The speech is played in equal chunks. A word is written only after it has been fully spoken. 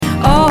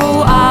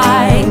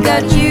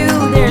got you,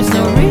 there's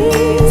no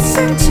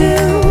reason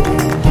to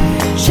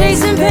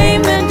chasing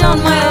pavement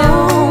on my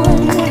own,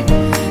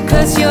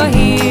 'cause you're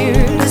here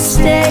to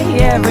stay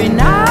every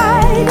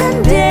night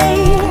and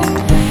day.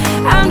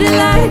 I'm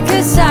delighted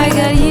 'cause I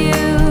got you.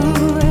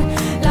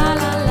 La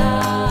la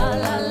la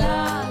la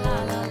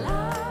la la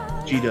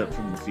la. G'd up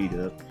from the feet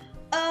up.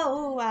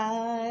 Oh,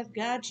 I've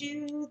got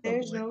you.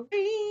 There's no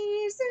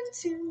reason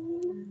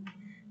to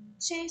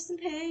chasing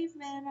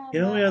pavement on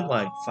You know, we my had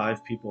like own.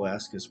 5 people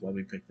ask us why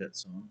we picked that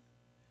song.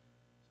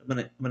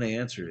 I'm gonna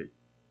answer it.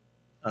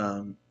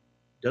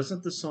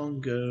 Doesn't the song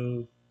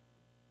go?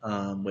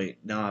 Wait,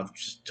 now I've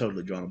just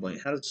totally drawn a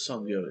blank. How does the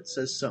song go? It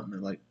says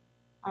something like,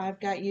 I've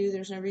got you.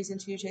 There's no reason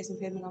to chasing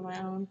pavement on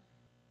my own.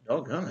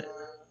 doggone it.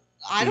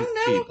 I don't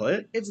Can you know. play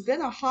it? It's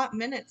been a hot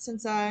minute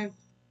since I.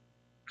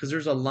 Because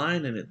there's a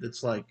line in it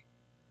that's like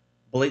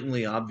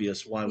blatantly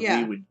obvious why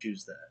Yeah. we would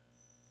choose that.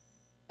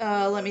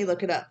 Let me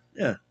look it up.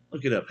 Yeah,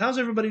 look it up. How's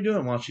everybody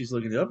doing while she's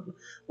looking it up?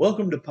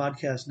 Welcome to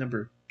podcast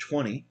number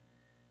 20.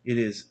 It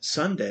is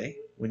Sunday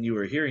when you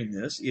are hearing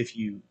this, if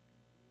you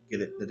get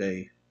it the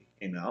day it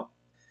came out.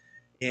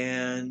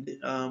 And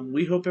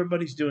we hope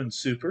everybody's doing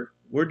super.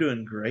 We're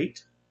doing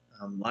great.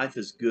 Life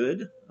is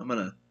good. I'm going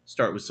to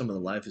start with some of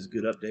the Life is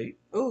Good update.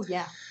 Oh,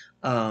 yeah.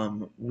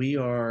 We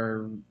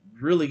are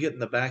really getting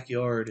the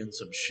backyard in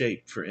some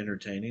shape for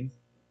entertaining.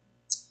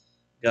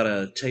 Got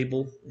a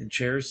table and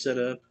chairs set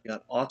up.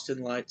 Got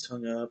Austin lights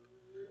hung up.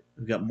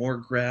 We've got more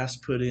grass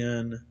put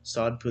in,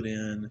 sod put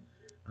in.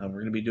 We're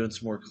going to be doing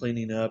some more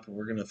cleaning up, and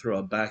we're going to throw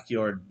a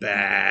backyard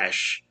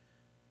bash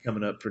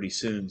coming up pretty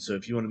soon. So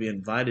if you want to be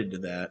invited to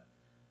that,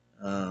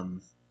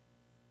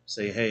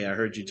 say, hey, I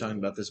heard you talking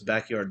about this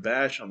backyard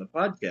bash on the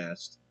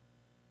podcast.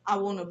 I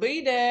want to be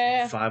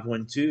there.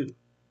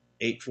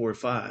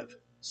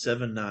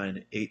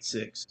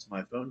 512-845-7986 is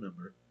my phone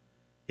number.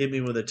 Hit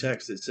me with a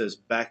text that says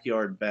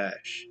backyard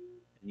bash,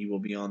 and you will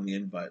be on the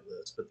invite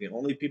list. But the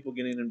only people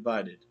getting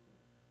invited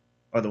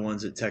are the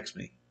ones that text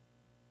me.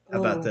 How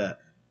about that?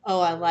 Oh,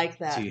 I like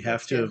that. So you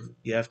have to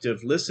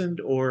have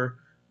listened, or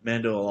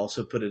Mando will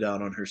also put it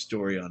out on her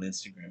story on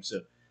Instagram.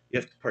 So you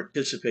have to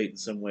participate in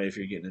some way if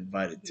you're getting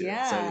invited to it.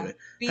 So anyway,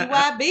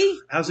 BYB.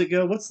 how's it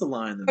go? What's the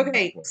line?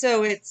 Okay,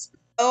 so it's,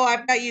 oh,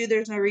 I've got you.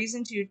 There's no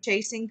reason to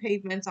chasing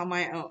pavements on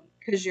my own,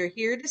 because you're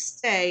here to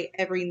stay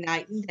every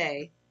night and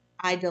day.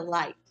 I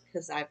delight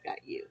because I've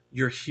got you.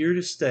 You're here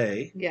to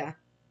stay. Yeah.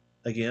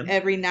 Again?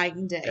 Every night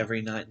and day.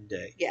 Every night and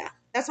day. Yeah.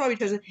 That's why we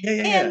chose it.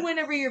 Yeah. And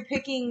whenever you're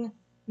picking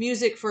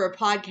music for a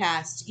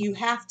podcast, you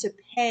have to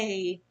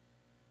pay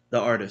the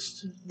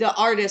artist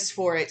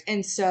for it.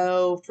 And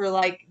so for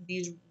like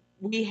these,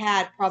 we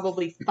had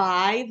probably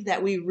 5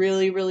 that we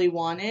really, really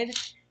wanted,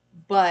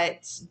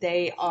 but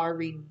they are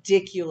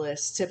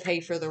ridiculous to pay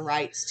for the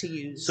rights to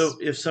use. So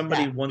if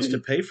somebody wants to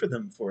pay for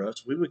them for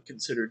us, we would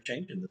consider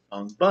changing the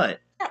song,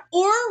 but...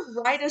 Or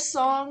write a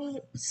song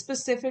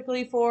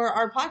specifically for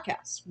our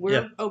podcast.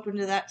 We're open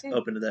to that too.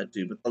 Open to that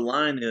too. But the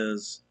line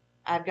is...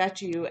 I've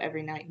got you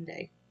every night and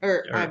day.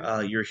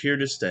 You're here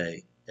to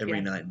stay every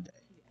night and day.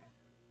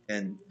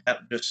 And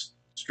that just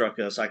struck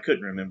us. I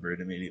couldn't remember it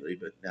immediately,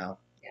 but now...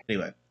 Yeah.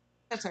 Anyway.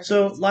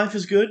 So life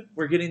is good.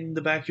 We're getting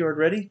the backyard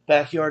ready.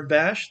 Backyard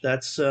bash.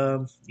 That's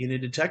you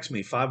need to text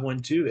me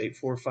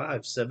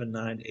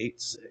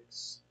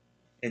 512-845-7986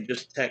 and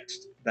just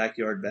text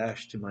backyard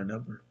bash to my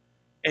number,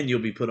 and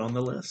you'll be put on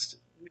the list.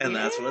 And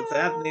that's what's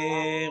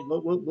happening.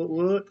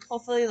 What?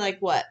 Hopefully, like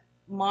what,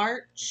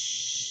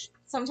 March?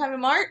 Sometime in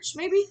March,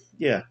 maybe.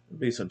 Yeah, it'll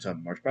be sometime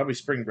in March. Probably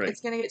spring break.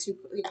 It's gonna get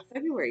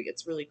February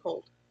gets really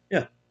cold.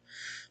 Yeah.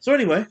 So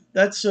anyway,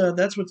 that's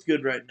what's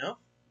good right now.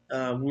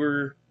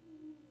 We're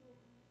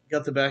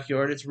got the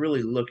backyard. It's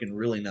really looking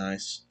really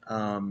nice.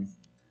 And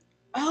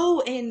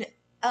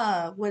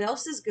what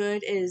else is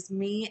good is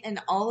me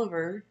and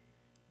Oliver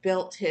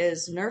built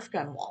his Nerf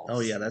gun walls. Oh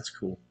yeah, that's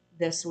cool.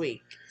 This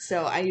week.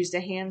 So I used a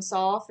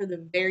handsaw for the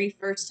very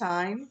first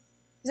time.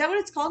 Is that what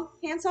it's called?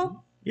 Handsaw?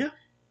 Yeah.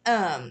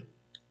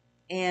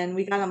 And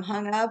we got them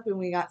hung up, and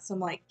we got some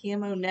like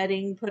camo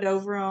netting put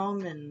over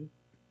them, and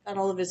got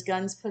all of his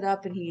guns put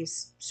up, and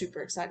he's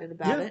super excited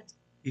about it.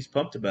 He's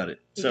pumped about it.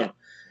 So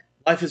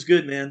life is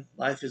good, man.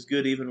 Life is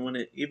good even when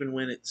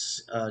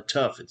it's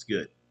tough. It's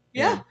good.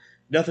 Yeah. And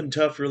nothing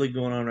tough really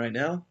going on right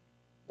now.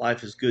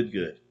 Life is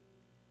good.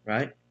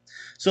 Right?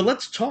 So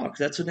let's talk.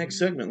 That's the next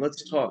segment.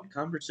 Let's talk.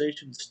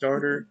 Conversation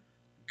starter.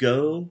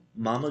 Go,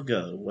 mama,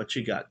 go. What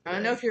you got today? I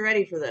don't know if you're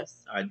ready for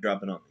this. All right,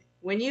 drop it on me.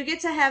 When you get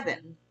to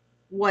heaven,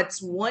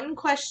 what's one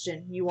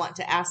question you want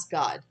to ask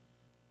God?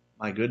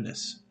 My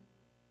goodness.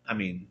 I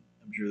mean,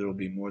 I'm sure there will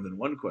be more than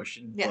one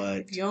question. Yeah. But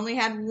if you only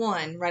had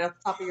one right off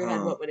the top of your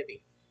head, what would it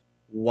be?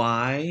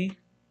 Why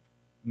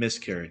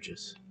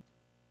miscarriages?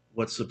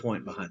 What's the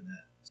point behind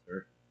that,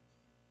 sir?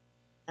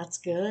 That's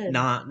good.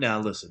 Now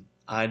listen.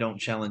 I don't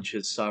challenge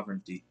his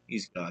sovereignty.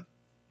 He's God.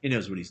 He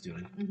knows what he's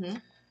doing. Mm-hmm.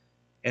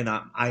 And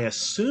I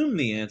assume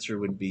the answer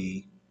would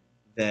be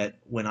that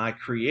when I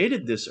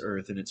created this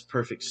earth in its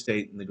perfect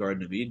state in the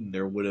Garden of Eden,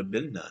 there would have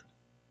been none.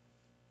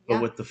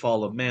 But with the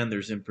fall of man,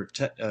 there's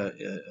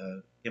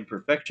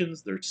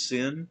imperfections, there's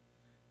sin,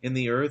 in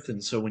the earth,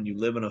 and so when you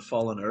live in a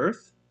fallen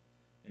earth,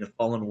 in a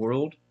fallen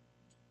world,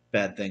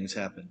 bad things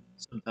happen.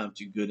 Sometimes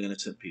to good,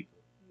 innocent people.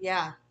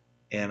 Yeah.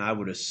 And I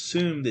would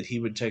assume that he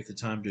would take the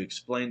time to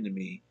explain to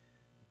me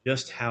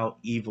just how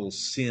evil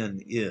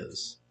sin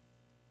is.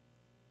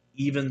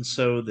 Even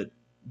so that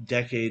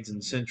decades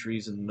and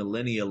centuries and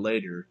millennia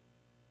later,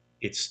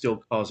 it's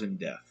still causing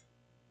death.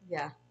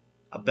 Yeah.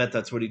 I bet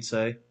that's what he'd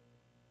say,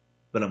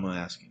 but I'm going to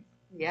ask him.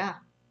 Yeah.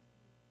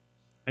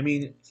 I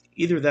mean,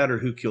 either that or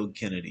who killed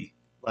Kennedy.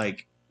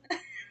 Like,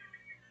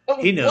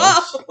 Oh, he knows.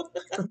 whoa!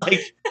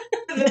 Like,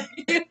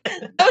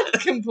 That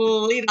was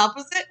complete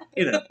opposite.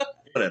 you know,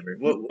 whatever.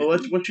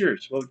 What's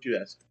yours? What would you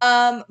ask?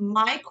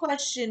 My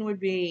question would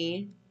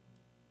be,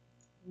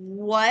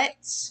 what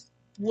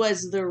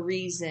was the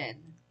reason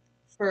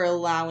for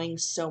allowing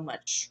so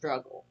much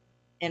struggle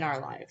in our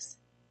lives?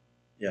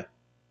 Yeah.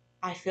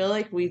 I feel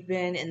like we've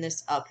been in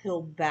this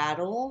uphill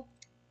battle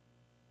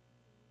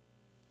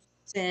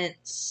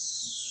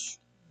since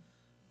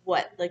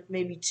like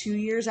maybe 2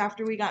 years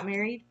after we got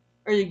married,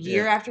 or a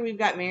year after we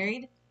got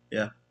married.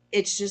 Yeah.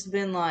 It's just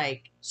been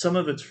like, Some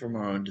of it's from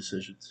our own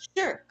decisions.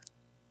 sure,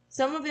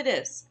 some of it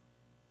is,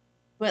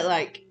 but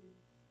like,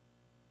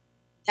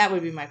 that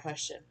would be my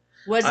question.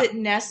 Was it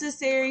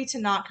necessary to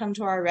not come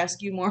to our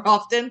rescue more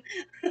often?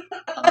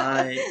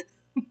 I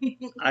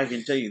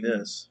can tell you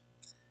this.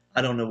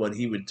 I don't know what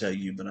he would tell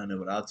you, but I know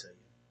what I'll tell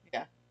you.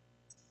 Yeah.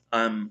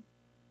 I'm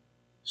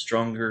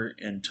stronger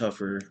and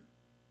tougher,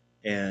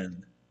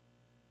 and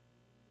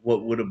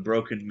what would have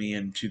broken me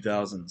in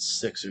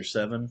 2006 or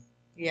 7,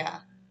 Yeah.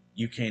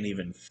 you can't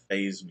even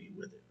phase me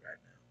with it right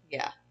now.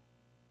 Yeah.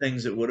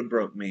 Things that would have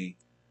broke me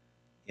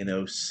in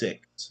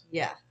 06.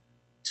 Yeah.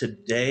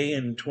 Today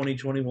in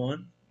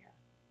 2021,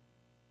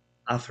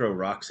 I'll throw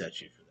rocks at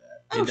you for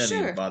that. Oh, It doesn't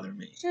sure. even bother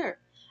me. Sure.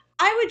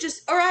 I would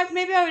just,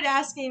 maybe I would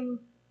ask him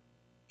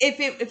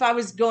if I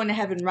was going to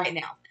heaven right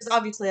now, because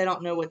obviously I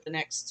don't know what the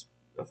next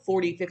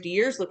 40, 50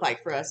 years look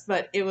like for us,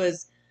 but it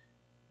was,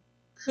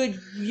 could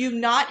you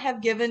not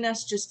have given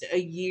us just a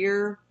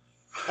year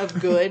of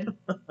good?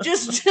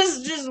 just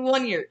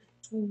 1 year,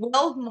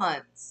 12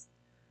 months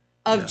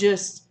of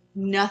just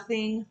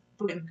nothing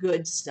but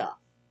good stuff.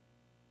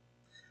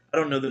 I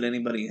don't know that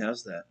anybody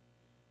has that.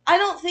 I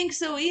don't think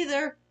so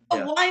either. But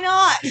Yeah. why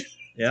not?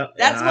 Yeah.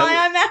 That's why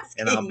I'm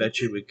asking. And I'll bet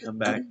you would come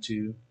back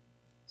to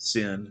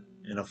sin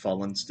in a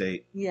fallen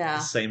state. Yeah.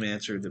 The same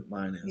answer that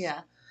mine is.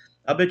 Yeah.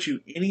 I bet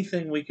you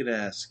anything we could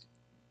ask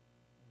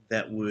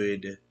that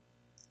would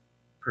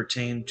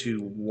pertain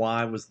to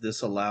why was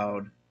this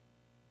allowed,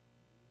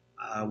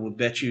 I would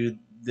bet you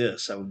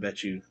this. I would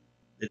bet you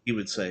that he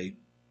would say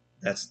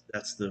that's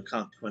the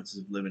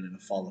consequences of living in a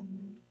fallen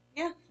world.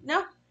 Yeah.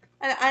 No.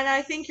 And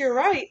I think you're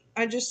right.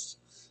 I just...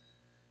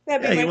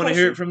 Yeah, you want to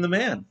hear it from the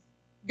man.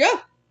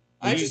 Go.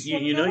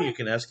 You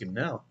can ask him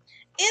now.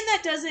 And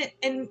that doesn't,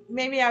 and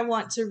maybe I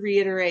want to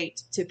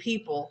reiterate to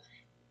people,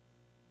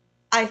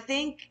 I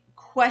think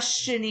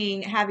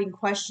having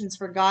questions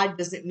for God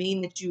doesn't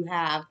mean that you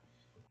have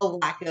a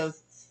lack of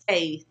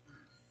faith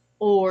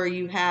or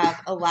you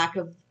have a lack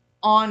of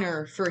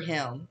honor for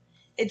him.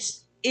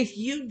 It's, if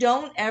you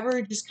don't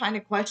ever just kind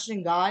of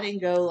question God and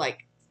go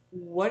like,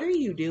 what are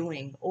you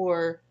doing?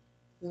 Or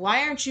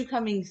why aren't you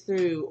coming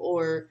through?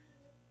 Or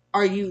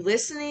are you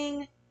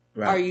listening?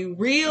 Right. Are you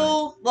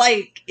real? Right.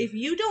 Like, if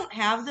you don't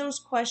have those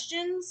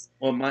questions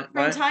from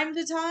time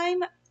to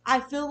time, I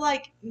feel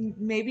like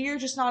maybe you're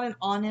just not an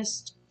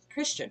honest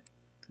Christian.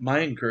 My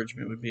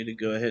encouragement would be to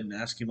go ahead and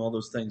ask him all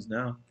those things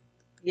now.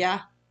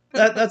 Yeah.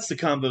 That's the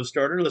combo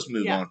starter. Let's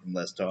move on from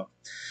Let's Talk.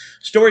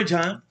 Story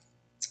time.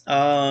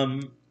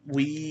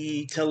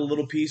 We tell a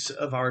little piece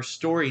of our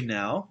story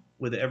now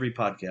with every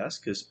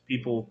podcast because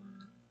people,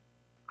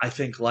 I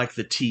think, like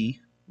the tea,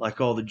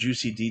 like all the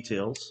juicy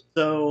details.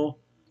 So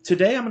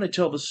today I'm going to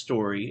tell the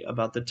story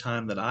about the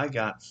time that I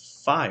got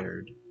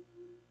fired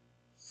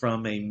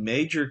from a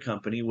major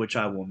company, which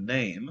I will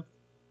name,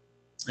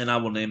 and I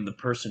will name the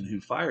person who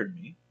fired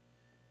me,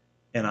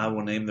 and I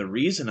will name the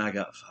reason I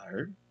got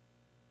fired,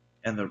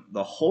 and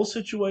the whole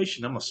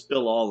situation. I'm going to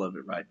spill all of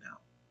it right now.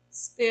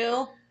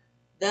 Spill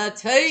the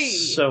tea.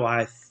 So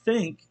I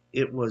think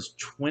it was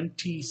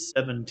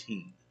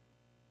 2017.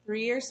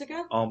 3 years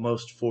ago?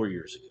 Almost 4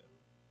 years ago.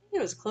 I think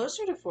it was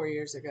closer to 4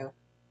 years ago.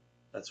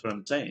 That's what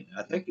I'm saying.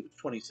 I think it was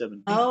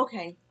 2017. Oh,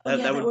 okay.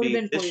 That would be,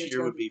 been 4 this years year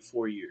ago. would be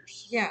 4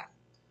 years. Yeah.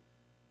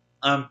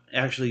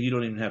 Actually, you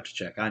don't even have to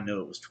check. I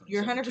know it was 2017.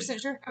 You're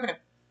 100% sure? Okay.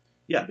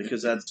 Yeah,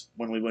 because that's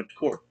when we went to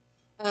court.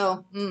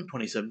 Oh.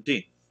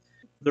 2017.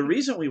 The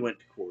reason we went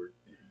to court,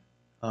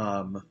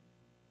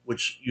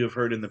 which you have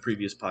heard in the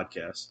previous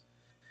podcast,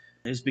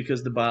 is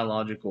because the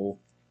biological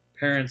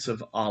parents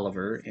of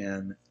Oliver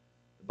and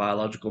the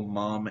biological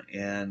mom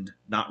and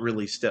not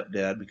really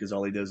stepdad, because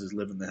all he does is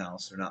live in the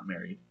house, they're not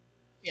married,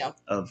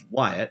 of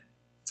Wyatt,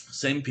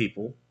 same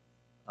people.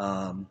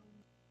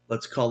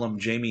 Let's call them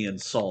Jamie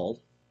and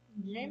Saul.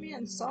 Jamie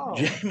and Saul.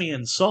 Jamie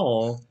and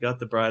Saul got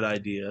the bright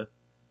idea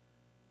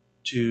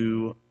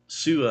to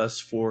sue us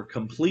for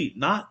complete,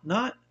 not,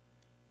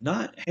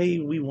 hey,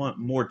 we want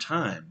more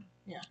time.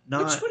 Yeah.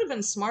 Not, Which would have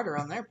been smarter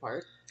on their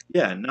part.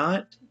 yeah,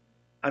 not.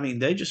 I mean,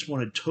 they just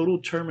wanted total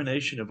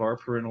termination of our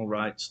parental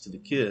rights to the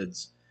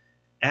kids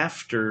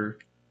after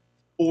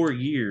 4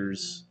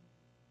 years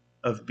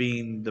of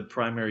being the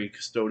primary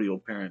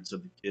custodial parents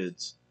of the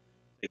kids,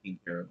 taking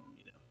care of them.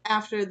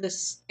 After the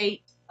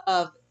state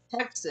of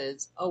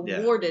Texas Yeah.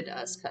 awarded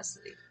us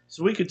custody.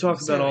 So we could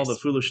talk about all the Anyways.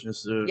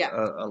 foolishness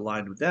Yeah.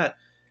 aligned with that,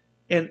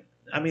 and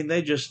I mean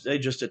they just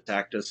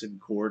attacked us in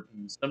court.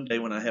 And someday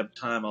when I have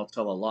time, I'll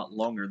tell a lot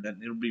longer. That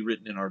it'll be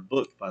written in our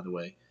book, by the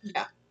way.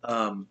 Yeah.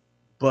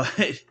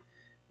 But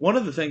one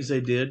of the things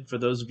they did, for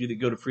those of you that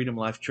go to Freedom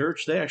Life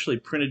Church, they actually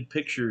printed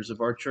pictures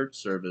of our church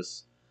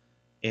service,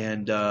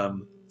 and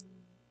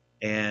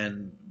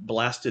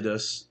blasted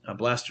us,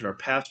 blasted our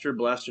pastor,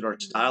 blasted our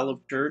style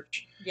of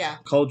church. Yeah.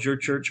 Called your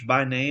church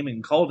by name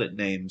and called it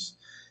names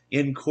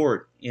in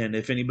court. And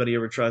if anybody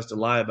ever tries to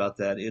lie about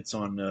that, it's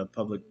on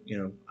public,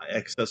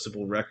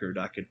 accessible record.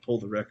 I could pull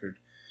the record.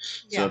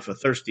 Yeah. So if a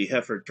thirsty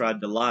heifer tried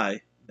to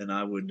lie, then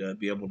I would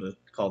be able to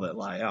call that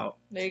lie out.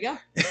 There you go.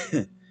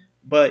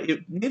 But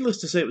needless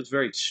to say, it was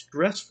very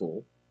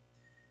stressful.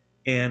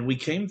 And we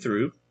came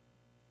through,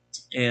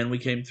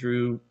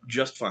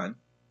 just fine.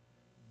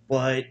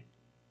 But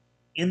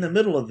in the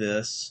middle of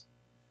this,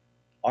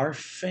 our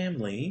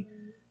family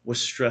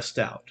was stressed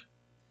out.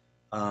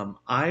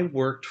 I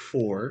worked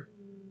for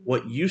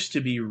what used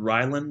to be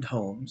Ryland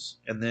Homes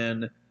and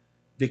then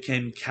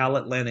became Cal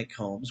Atlantic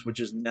Homes, which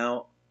is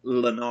now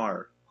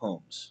Lennar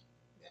Homes.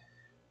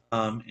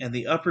 And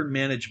the upper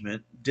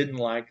management didn't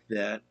like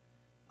that.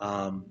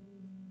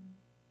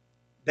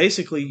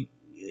 Basically,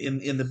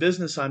 in the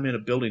business I'm in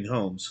of building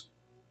homes,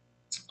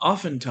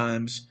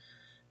 oftentimes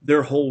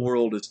their whole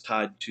world is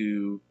tied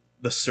to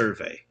the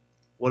survey.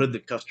 What did the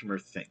customer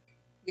think?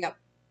 Yep.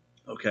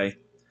 Okay.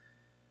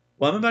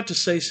 Well, I'm about to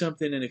say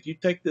something, and if you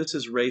take this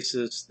as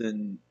racist,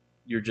 then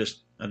you're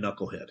just a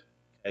knucklehead.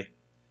 Okay.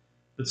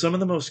 But some of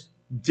the most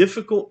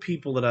difficult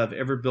people that I've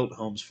ever built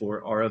homes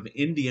for are of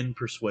Indian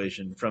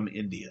persuasion from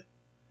India.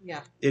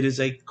 Yeah. It is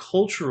a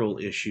cultural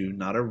issue,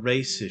 not a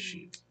race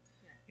issue.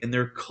 In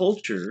their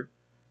culture,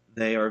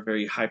 they are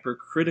very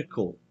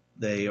hypercritical.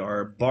 They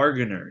are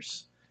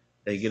bargainers.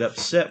 They get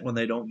upset when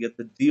they don't get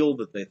the deal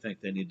that they think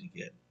they need to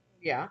get.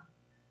 Yeah.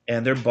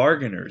 And they're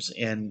bargainers.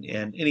 And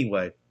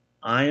anyway,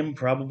 I am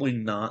probably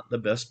not the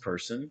best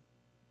person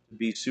to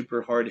be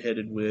super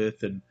hard-headed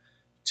with and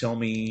tell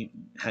me,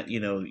 how,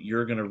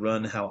 you're going to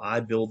run how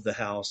I build the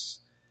house.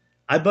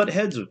 I butt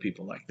heads with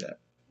people like that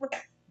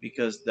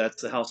because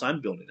that's the house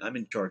I'm building. I'm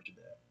in charge of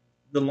that.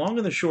 The long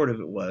and the short of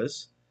it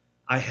was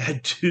I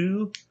had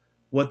two,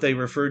 what they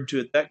referred to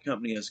at that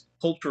company as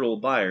cultural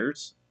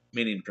buyers,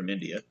 meaning from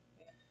India.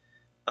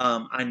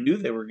 I knew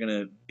they were going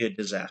to be a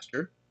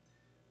disaster.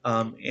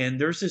 And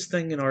there's this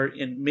thing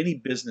in many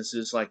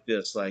businesses like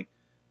this, like,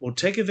 well,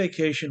 take a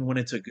vacation when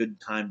it's a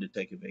good time to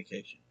take a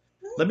vacation.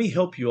 Let me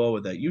help you all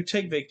with that. You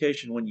take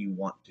vacation when you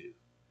want to.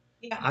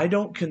 Yeah. I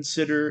don't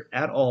consider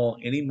at all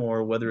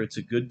anymore whether it's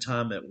a good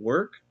time at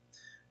work,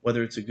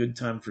 whether it's a good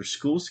time for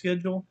school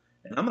schedule.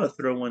 And I'm going to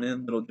throw one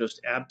in that'll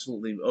just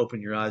absolutely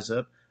open your eyes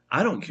up.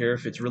 I don't care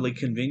if it's really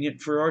convenient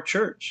for our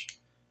church.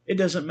 It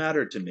doesn't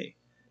matter to me.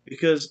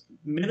 Because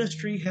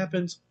ministry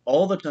happens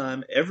all the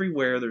time,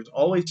 everywhere. There's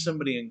always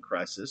somebody in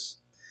crisis.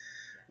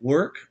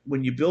 Work,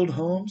 when you build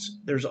homes,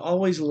 there's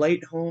always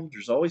late homes.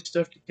 There's always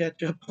stuff to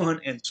catch up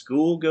on. And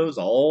school goes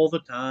all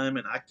the time.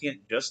 And I can't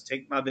just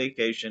take my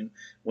vacation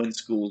when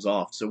school's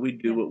off. So we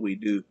do what we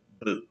do.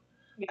 Boo.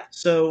 Yeah.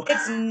 So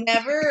it's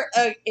never,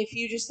 if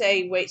you just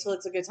say, wait till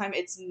it's a good time,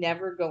 it's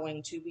never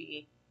going to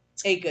be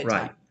a good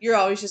time. You're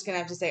always just going to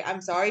have to say, I'm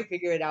sorry,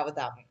 figure it out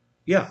without me.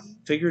 Yeah,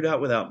 figure it out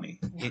without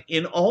me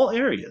in all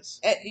areas.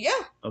 Yeah.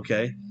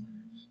 Okay.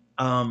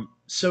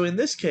 So in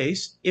this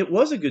case, it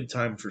was a good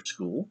time for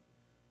school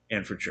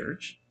and for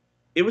church.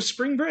 It was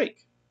spring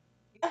break.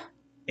 Yeah.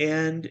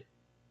 And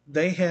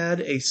they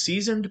had a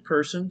seasoned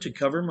person to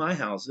cover my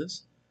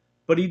houses,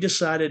 but he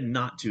decided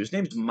not to. His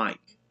name's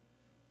Mike.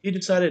 He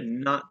decided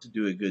not to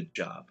do a good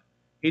job.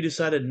 He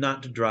decided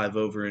not to drive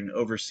over and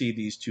oversee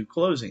these two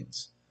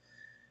closings.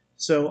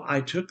 So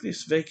I took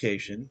this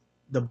vacation.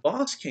 The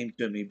boss came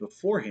to me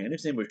beforehand.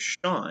 His name was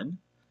Sean.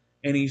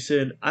 And he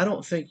said, I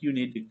don't think you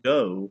need to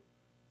go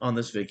on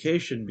this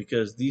vacation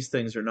because these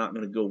things are not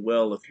going to go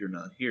well if you're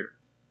not here.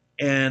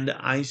 And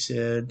I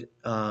said,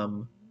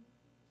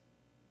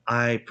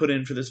 I put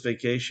in for this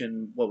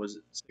vacation, what was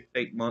it,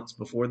 6-8 months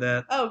before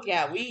that? Oh,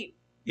 yeah.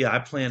 I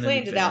planned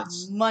it out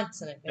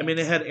months in advance. I mean,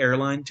 it had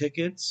airline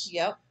tickets.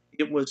 Yep.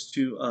 It was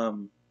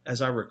to,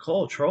 as I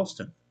recall,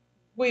 Charleston.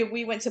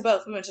 We went to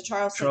both. We went to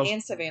Charleston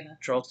and Savannah.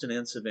 Charleston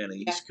and Savannah,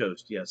 East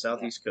Coast,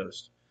 Southeast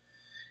Coast.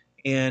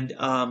 And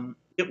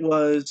it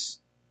was,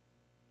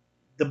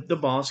 the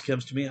boss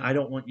comes to me, I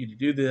don't want you to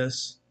do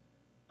this.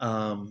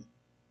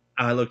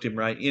 I looked him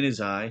right in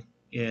his eye,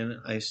 and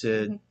I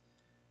said,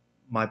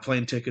 my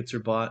plane tickets are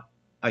bought.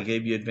 I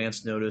gave you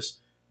advance notice.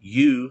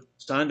 You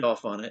signed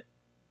off on it.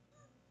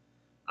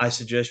 I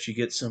suggest you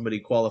get somebody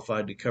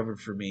qualified to cover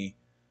for me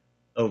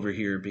over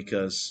here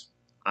because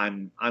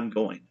I'm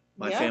going.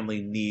 My Yeah.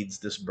 family needs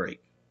this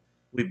break.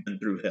 We've been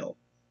through hell.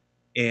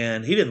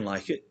 And he didn't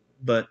like it.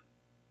 But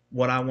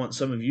what I want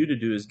some of you to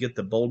do is get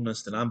the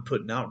boldness that I'm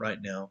putting out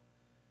right now.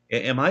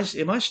 Am I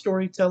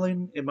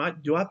storytelling?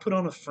 Do I put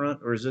on a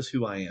front, or is this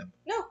who I am?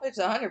 No, it's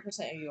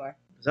 100% who you are.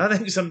 Because I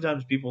think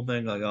sometimes people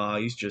think like, oh,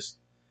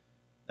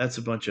 that's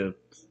a bunch of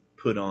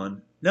put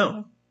on. No,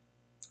 Mhm.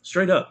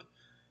 straight up.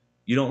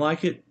 You don't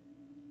like it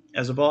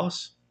as a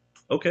boss?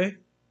 Okay.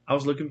 I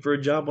was looking for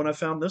a job when I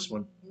found this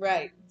one.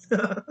 Right.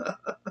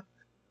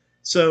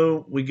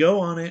 So we go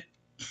on it.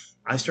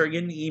 I start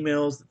getting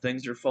emails that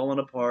things are falling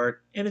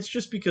apart, and it's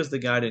just because the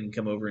guy didn't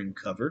come over and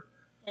cover.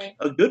 Right.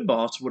 A good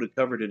boss would have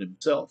covered it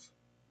himself.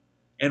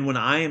 And when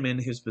I am in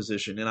his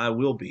position, and I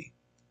will be,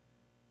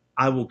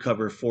 I will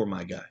cover for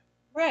my guy.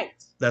 Right.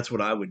 That's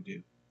what I would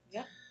do.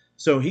 Yeah.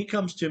 So he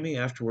comes to me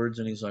afterwards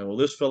and he's like, well,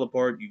 this fell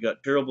apart. You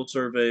got terrible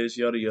surveys,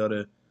 yada,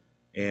 yada.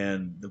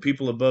 And the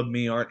people above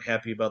me aren't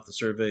happy about the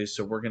surveys,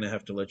 so we're going to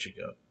have to let you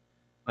go.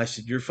 I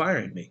said, you're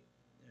firing me.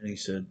 And he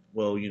said,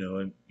 well,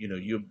 we're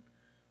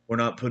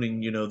not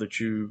putting, that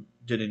you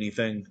did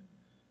anything,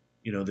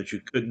 that you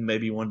couldn't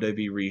maybe one day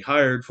be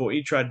rehired for.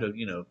 He tried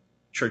to,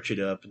 church it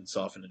up and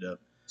soften it up.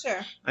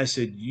 Sure. I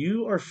said,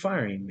 you are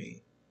firing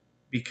me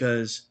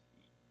because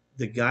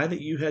the guy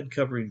that you had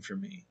covering for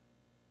me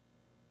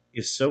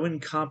is so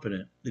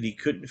incompetent that he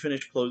couldn't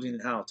finish closing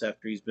the house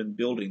after he's been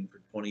building for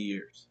 20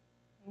 years.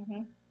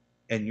 Mm-hmm.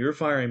 And you're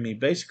firing me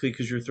basically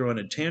because you're throwing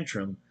a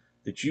tantrum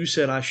that you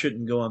said I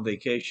shouldn't go on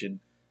vacation.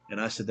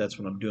 And I said, that's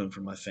what I'm doing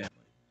for my family.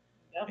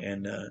 Yep.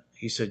 And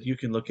he said, you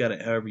can look at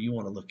it however you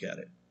want to look at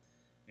it.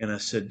 And I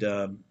said,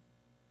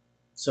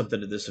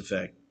 something to this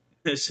effect.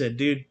 I said,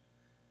 dude,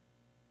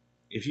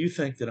 if you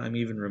think that I'm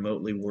even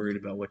remotely worried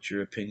about what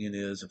your opinion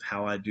is of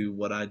how I do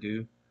what I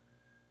do,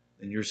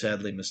 then you're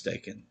sadly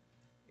mistaken.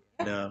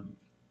 And,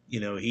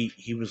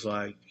 he was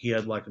like, he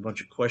had like a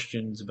bunch of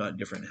questions about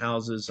different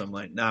houses. I'm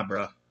like, nah,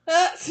 bro.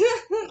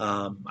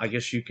 I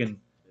guess you can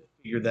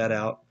figure that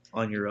out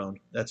on your own.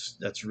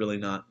 That's really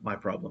not my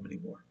problem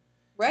anymore.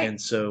 Right. And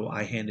so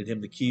I handed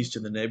him the keys to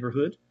the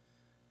neighborhood.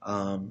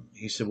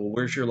 He said, well,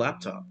 where's your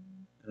laptop?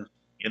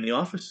 In the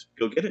office.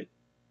 Go get it.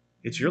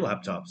 It's your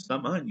laptop. It's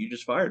not mine. You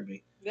just fired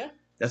me. Yeah.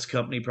 That's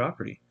company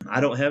property.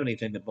 I don't have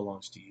anything that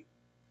belongs to you.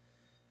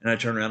 And I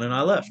turned around and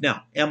I left.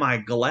 Now, am I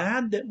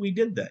glad that we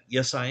did that?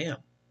 Yes, I am.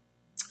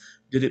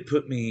 Did it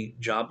put me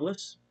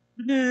jobless?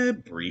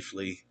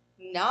 Briefly.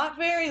 Not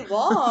very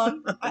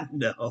long.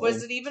 No.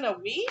 Was it even a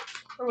week?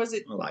 Or was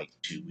it? Like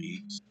 2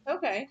 weeks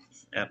Okay.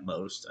 at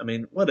most. I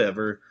mean,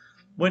 whatever.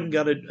 Went and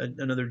got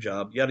another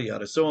job, yada,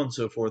 yada, so on and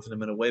so forth. And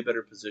I'm in a way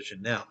better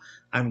position now.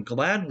 I'm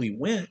glad we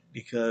went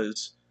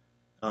because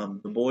the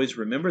boys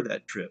remember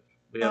that trip.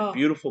 We have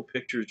beautiful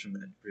pictures from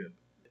that trip.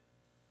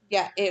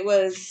 Yeah, it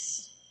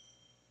was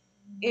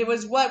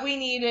what we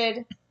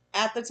needed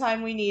at the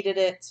time we needed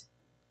it.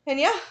 And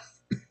yeah,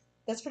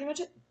 that's pretty much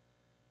it.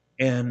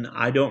 And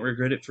I don't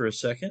regret it for a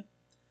second.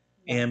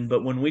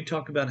 But when we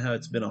talk about how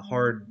it's been a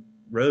hard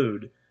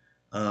road,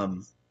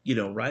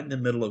 right in the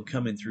middle of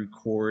coming through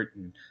court,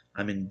 and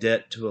I'm in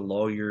debt to a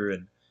lawyer,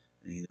 and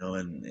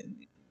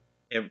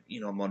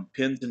I'm on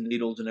pins and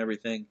needles and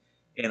everything,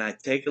 and I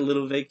take a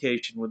little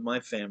vacation with my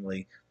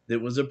family that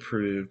was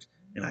approved,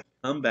 and I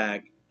come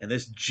back, and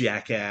this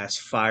jackass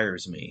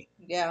fires me.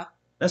 Yeah.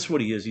 That's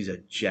what he is. He's a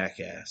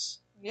jackass.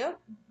 Yep.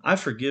 I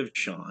forgive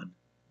Sean.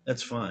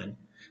 That's fine.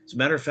 As a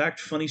matter of fact,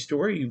 funny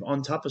story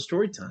on top of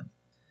story time.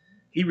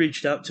 He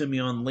reached out to me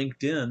on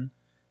LinkedIn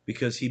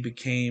because he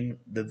became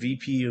the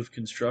VP of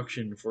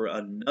construction for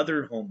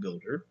another home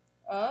builder.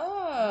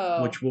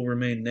 Oh. Which will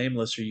remain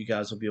nameless, so you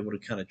guys will be able to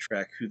kind of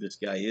track who this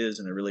guy is,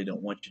 and I really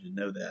don't want you to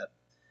know that.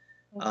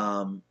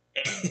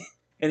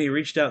 And he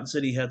reached out and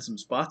said he had some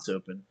spots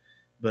open,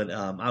 but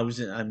I'm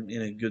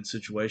in a good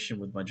situation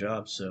with my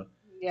job, so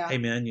yeah. Hey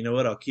man, you know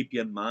what? I'll keep you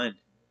in mind.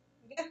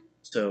 Yeah.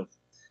 So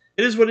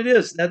it is what it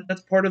is.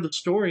 That's part of the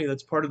story.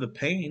 That's part of the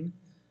pain.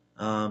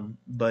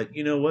 But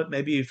you know what?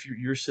 Maybe if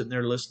you're sitting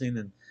there listening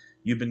and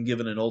you've been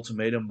given an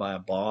ultimatum by a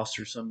boss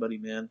or somebody,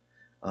 man,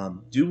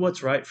 do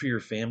what's right for your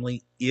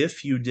family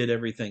if you did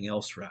everything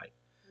else right.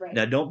 Right.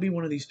 Now, don't be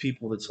one of these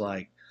people that's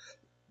like,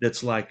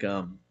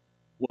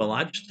 well,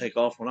 I just take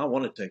off when I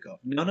want to take off.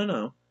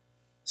 No.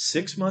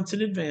 6 months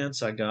in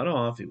advance, I got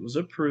off. It was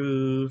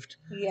approved.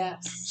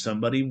 Yes.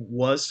 Somebody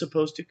was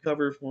supposed to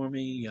cover for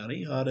me, yada,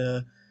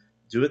 yada.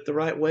 Do it the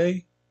right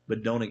way, but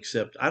I don't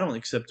accept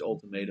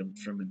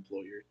ultimatums from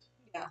employers.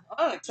 Yeah,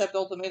 I don't accept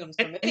ultimatums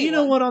from anyone. And you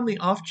know what? On the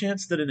off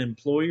chance that an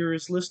employer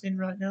is listening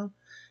right now,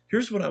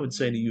 here's what I would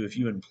say to you if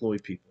you employ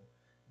people.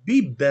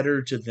 Be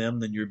better to them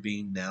than you're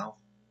being now.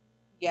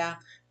 Yeah.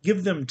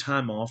 Give them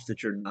time off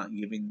that you're not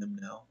giving them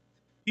now.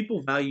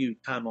 People value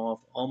time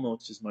off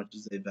almost as much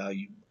as they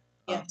value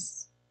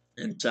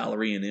and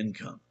salary and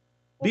income.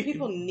 Well,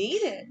 people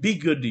need it. Be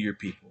good to your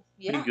people.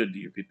 Yeah. Be good to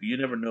your people. You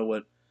never know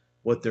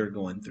what they're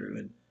going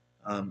through.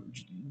 And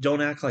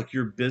don't act like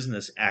your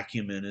business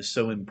acumen is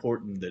so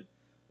important that,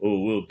 oh,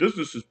 well,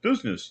 business is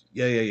business.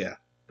 Yeah.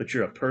 But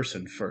you're a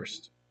person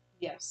first.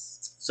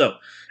 Yes. So,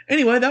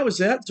 anyway, that was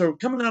that. So,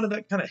 coming out of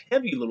that kind of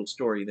heavy little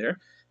story there,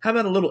 how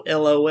about a little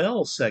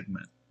LOL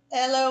segment?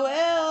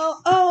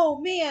 LOL. Oh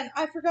man,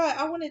 I forgot.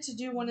 I wanted to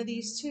do one of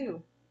these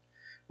too.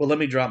 Well, let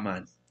me drop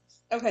mine.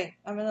 Okay,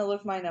 I'm gonna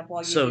look mine up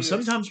while you do So, yours.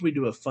 sometimes we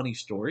do a funny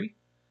story,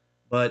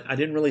 but I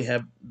didn't really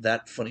have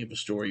that funny of a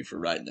story for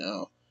right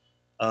now.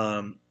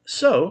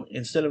 So,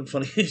 instead of a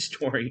funny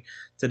story,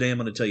 today I'm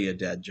going to tell you a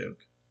dad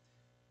joke.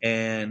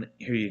 And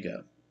here you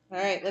go. All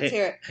right, let's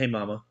hear it. Hey,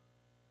 Mama.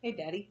 Hey,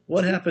 Daddy.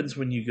 What happens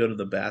when you go to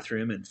the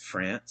bathroom in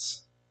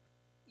France?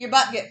 Your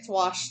butt gets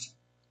washed.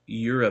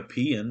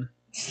 European.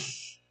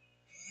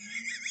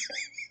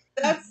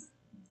 That's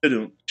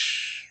All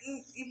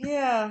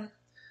yeah.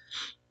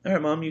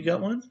 right, Mom, you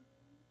got one?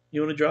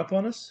 You want to drop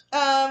on us?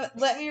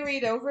 Let me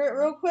read over it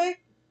real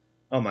quick.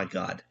 Oh my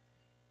God.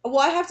 Well,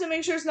 I have to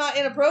make sure it's not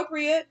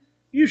inappropriate.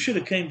 You should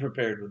have came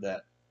prepared with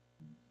that.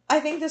 I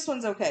think this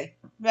one's okay.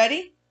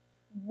 Ready?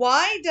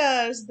 Why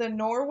does the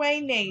Norway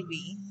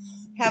Navy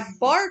have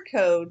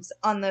barcodes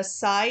on the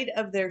side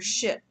of their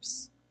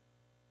ships?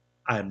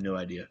 I have no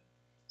idea.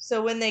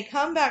 So when they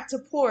come back to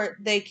port,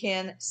 they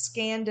can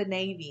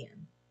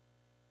Scandinavian.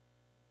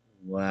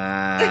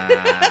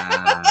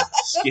 Wow.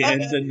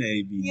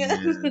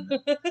 Scandinavian.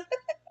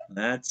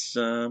 That's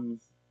Those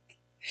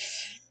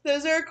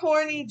are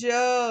corny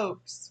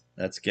jokes.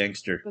 That's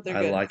gangster. But they're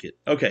I good. like it.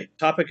 Okay,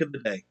 topic of the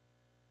day.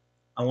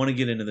 I want to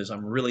get into this.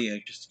 I'm really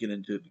anxious to get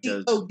into it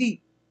because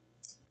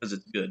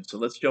it's good. So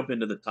let's jump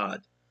into the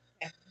Todd.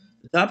 Okay.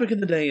 The topic of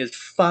the day is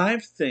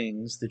 5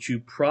 things that you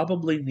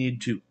probably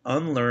need to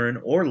unlearn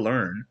or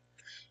learn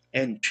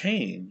and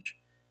change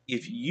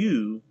if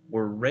you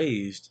were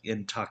raised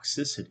in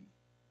toxicity.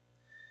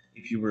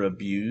 If you were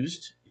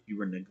abused, if you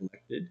were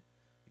neglected,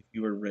 if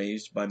you were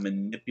raised by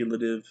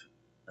manipulative,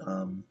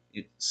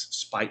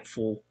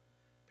 spiteful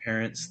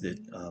parents that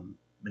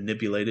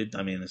manipulated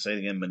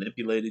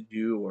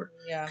you or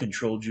Yeah.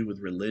 controlled you with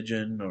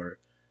religion or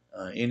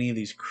any of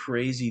these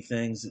crazy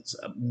things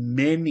that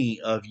many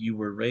of you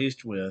were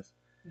raised with.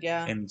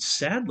 Yeah. And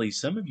sadly,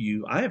 some of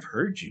you, I have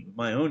heard you with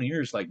my own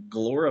ears, like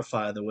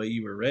glorify the way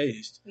you were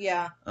raised.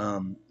 Yeah.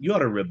 You ought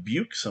to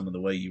rebuke some of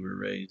the way you were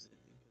raised.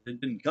 It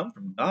didn't come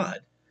from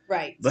God.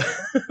 Right.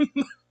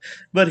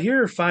 But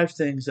here are 5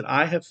 things that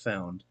I have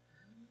found.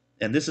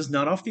 And this is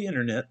not off the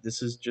internet.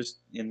 This is just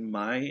in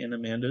my and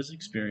Amanda's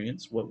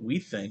experience, what we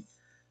think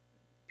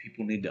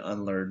people need to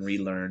unlearn,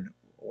 relearn,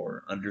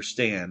 or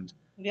understand.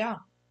 Yeah.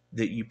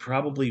 That you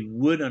probably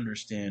would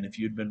understand if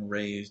you'd been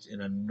raised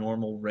in a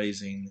normal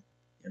raising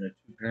in a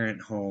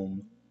 2-parent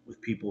home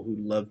with people who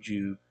loved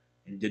you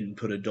and didn't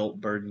put adult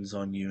burdens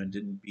on you and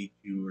didn't beat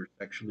you or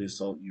sexually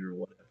assault you or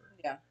whatever.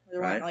 Yeah. They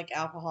Right? weren't like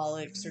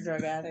alcoholics or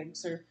drug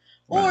addicts or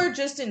Right.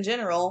 just in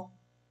general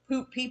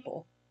poop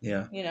people.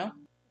 Yeah. You know?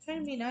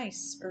 Trying to be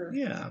nice or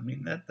Yeah, I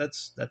mean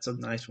that's a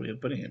nice way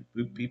of putting it.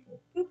 Poop people.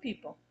 poop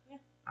people. Yeah.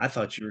 I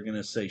thought you were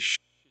gonna say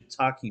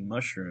shiitake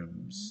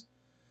mushrooms,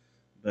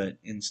 but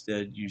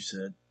instead you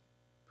said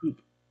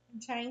poop. I'm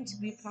trying to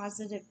be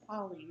positive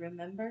Polly,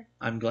 remember?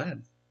 I'm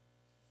glad.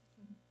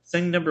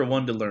 Thing number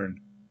 1 to learn.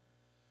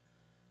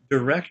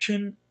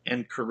 Direction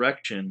and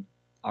correction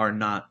are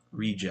not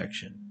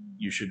rejection.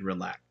 You should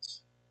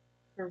relax.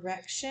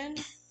 Correction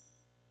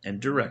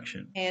And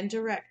direction and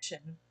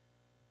direction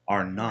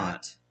are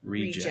not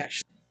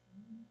rejection.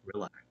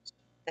 Relax.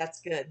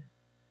 That's good.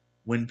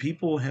 When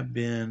people have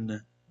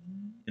been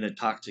in a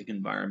toxic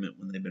environment,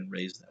 when they've been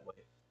raised that way,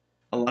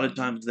 a lot of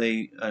times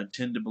they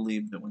tend to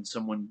believe that when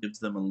someone gives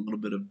them a little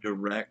bit of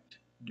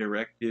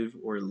directive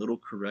or a little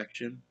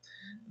correction,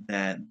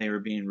 that they are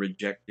being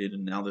rejected,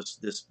 and now this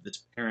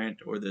parent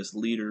or this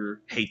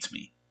leader hates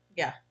me.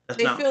 Yeah. That's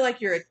They not feel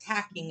like you're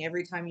attacking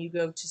every time you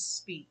go to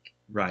speak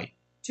right.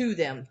 to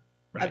them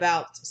Right.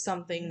 about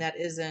something that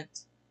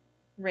isn't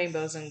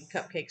rainbows and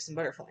cupcakes and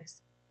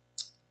butterflies.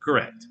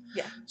 Correct.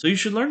 Yeah. So you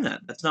should learn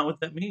that. That's not what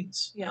that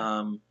means.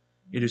 Yeah.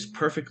 It is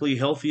perfectly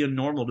healthy and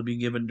normal to be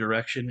given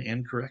direction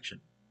and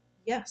correction.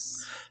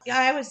 Yes. Yeah,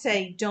 I would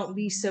say don't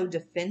be so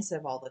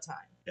defensive all the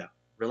time. Yeah.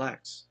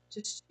 Relax.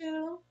 Just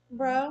chill,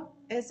 bro.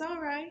 It's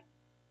all right.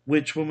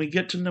 Which, when we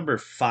get to number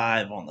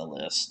 5 on the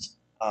list,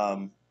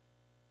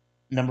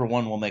 number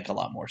 1 will make a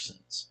lot more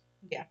sense.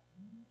 Yeah.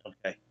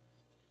 Okay.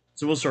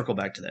 So we'll circle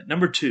back to that.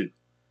 Number 2,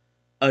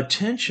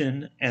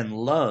 attention and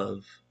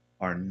love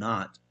are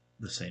not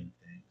the same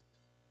thing.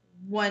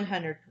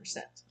 100%.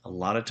 A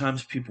lot of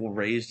times people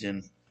raised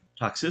in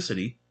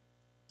toxicity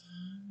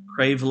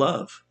crave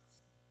love.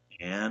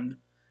 And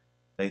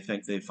they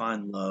think they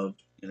find love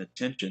in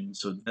attention,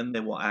 so then they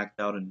will act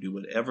out and do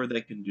whatever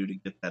they can do to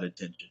get that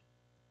attention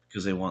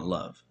because they want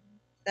love.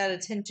 That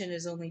attention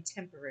is only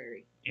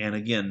temporary. And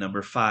again,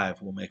 number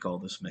 5 will make all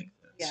this make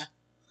sense. Yeah.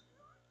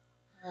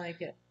 I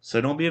like it.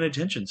 So don't be an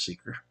attention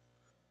seeker.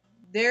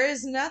 There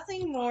is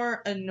nothing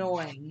more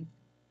annoying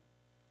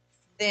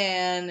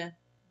than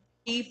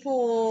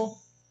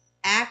people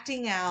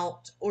acting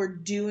out or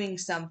doing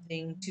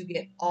something to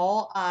get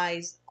all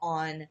eyes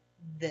on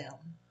them.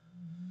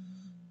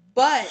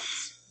 But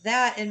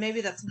that, and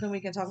maybe that's something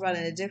we can talk about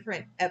in a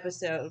different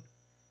episode,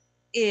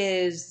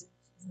 is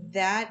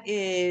that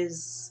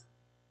is,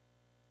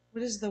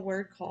 what is the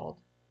word called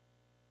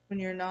when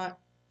you're not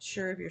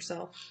sure of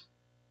yourself?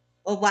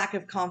 A lack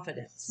of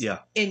confidence Yeah.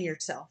 in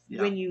yourself.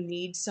 Yeah. When you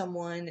need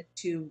someone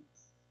to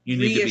You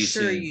need to be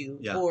reassure seen. you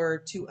Yeah. or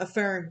to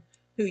affirm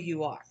who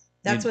you are.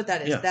 That's what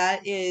that is. Yeah.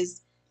 That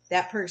is,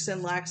 that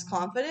person lacks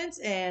confidence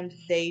and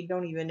they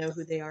don't even know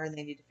who they are and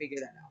they need to figure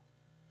that out.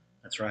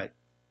 That's right.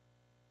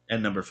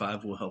 And number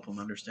 5 will help them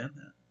understand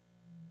that.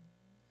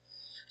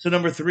 So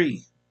number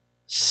 3,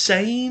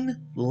 saying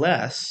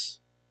less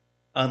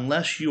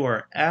unless you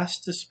are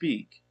asked to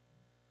speak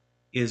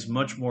is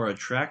much more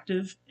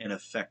attractive and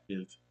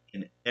effective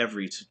in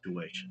every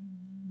situation.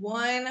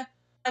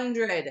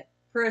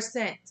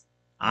 100%.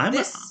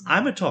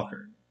 I'm a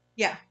talker.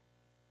 Yeah.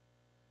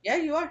 Yeah,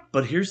 you are.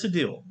 But here's the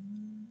deal.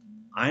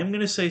 I'm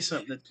going to say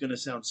something that's going to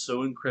sound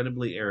so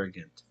incredibly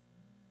arrogant.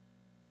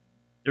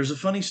 There's a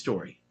funny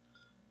story.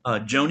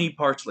 Joni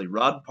Parsley,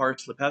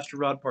 Pastor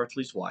Rod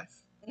Parsley's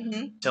wife,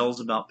 tells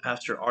about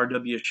Pastor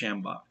R.W.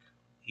 Shambach.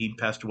 He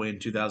passed away in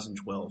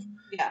 2012.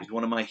 Yeah. He's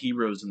one of my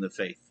heroes in the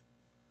faith.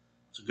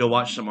 So go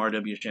watch some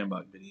R.W.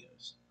 Shambach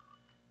videos.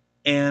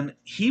 And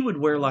he would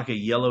wear like a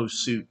yellow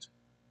suit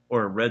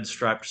or a red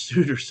striped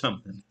suit or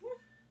something.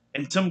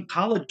 And some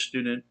college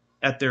student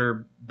at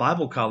their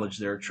Bible college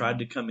there tried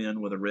to come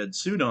in with a red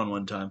suit on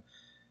one time.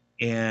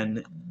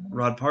 And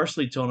Rod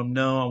Parsley told him,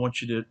 no, I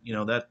want you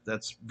to,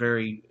 that's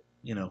very,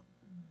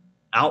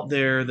 out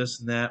there, this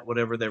and that,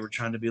 whatever. They were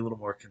trying to be a little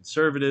more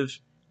conservative.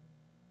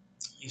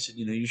 He said,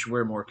 you should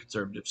wear a more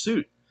conservative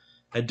suit.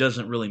 That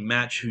doesn't really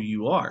match who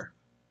you are.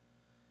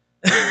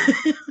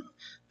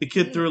 The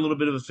kid threw a little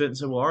bit of a fit and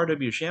said, well,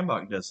 R.W.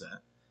 Shambach does that.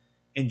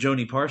 And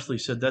Joni Parsley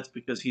said, that's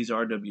because he's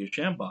R.W.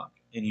 Shambach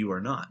and you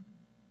are not.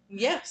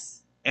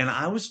 Yes. And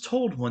I was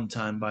told one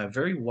time by a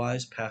very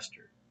wise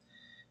pastor,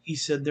 he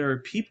said, there are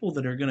people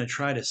that are going to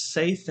try to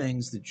say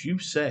things that you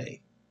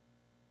say,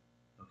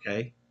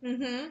 okay?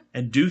 Mm-hmm.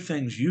 And do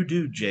things you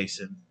do,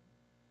 Jason,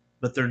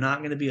 but they're not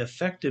going to be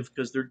effective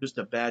because they're just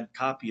a bad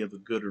copy of a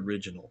good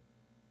original.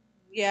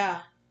 Yeah.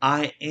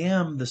 I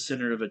am the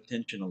center of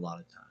attention a lot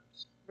of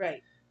times.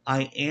 Right.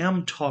 I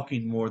am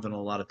talking more than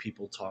a lot of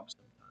people talk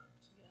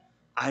sometimes. Yeah.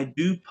 I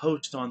do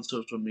post on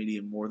social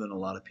media more than a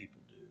lot of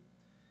people do.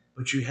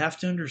 But you have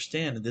to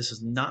understand, and this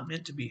is not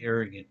meant to be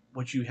arrogant,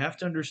 what you have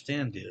to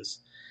understand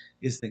is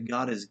that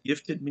God has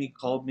gifted me,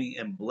 called me,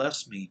 and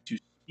blessed me to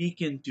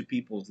speak into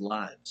people's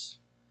lives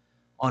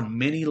on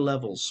many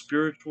levels,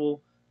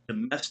 spiritual,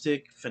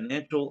 domestic,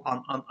 financial,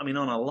 on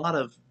a lot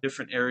of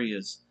different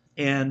areas.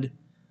 And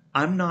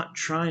I'm not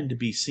trying to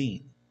be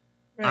seen.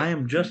 Right. I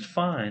am just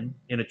fine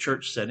in a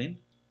church setting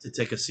to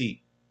take a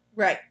seat.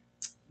 Right.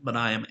 But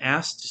I am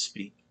asked to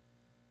speak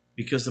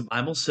because the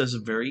Bible says a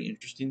very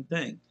interesting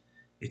thing.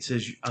 It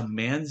says a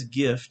man's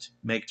gift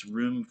makes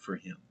room for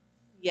him.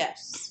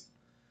 Yes.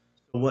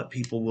 So what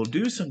people will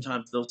do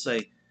sometimes, they'll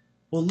say,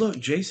 well, look,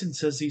 Jason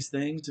says these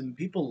things and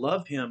people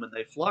love him and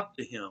they flock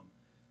to him.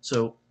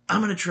 So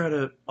I'm going to try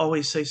to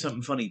always say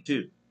something funny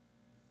too.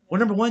 Well,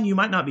 number one, you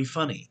might not be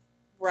funny.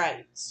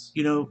 Right.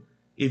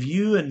 If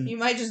you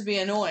might just be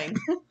annoying.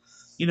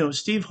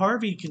 Steve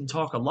Harvey can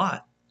talk a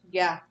lot.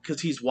 Yeah.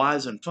 Because he's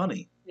wise and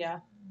funny. Yeah.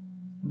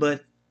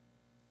 But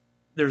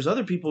there's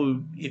other people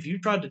who, if you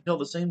tried to tell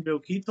the same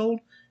joke he told,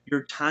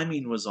 your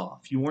timing was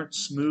off. You weren't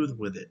smooth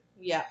with it.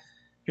 Yeah.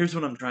 Here's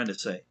what I'm trying to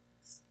say.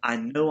 I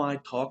know I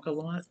talk a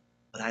lot,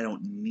 but I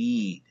don't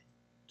need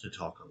to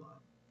talk a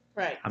lot.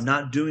 Right. I'm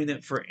not doing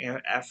it for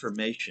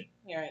affirmation.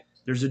 You're right.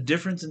 There's a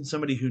difference in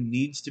somebody who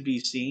needs to be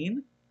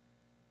seen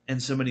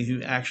and somebody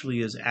who actually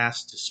is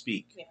asked to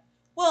speak. Yeah.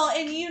 Well,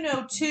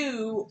 and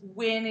too,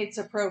 when it's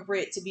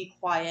appropriate to be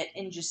quiet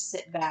and just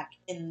sit back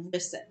and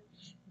listen.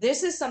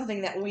 This is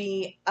something that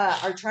we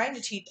are trying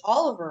to teach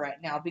Oliver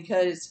right now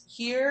because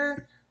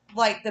here,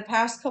 like the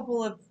past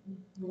couple of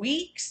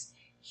weeks,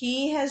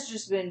 he has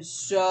just been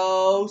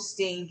so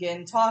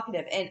stinking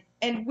talkative.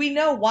 And we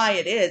know why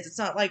it is. It's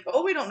not like,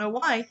 oh, we don't know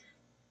why.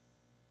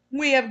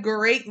 We have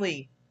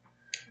greatly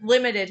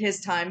limited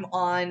his time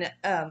on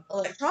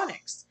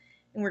electronics.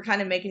 And we're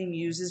kind of making him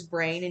use his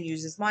brain and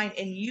use his mind.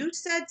 And you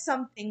said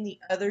something the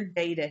other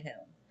day to him.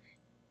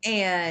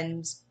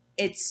 And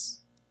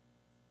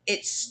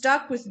it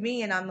stuck with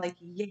me. And I'm like,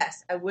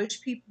 yes, I wish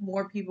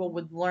more people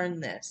would learn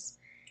this.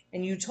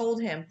 And you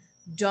told him,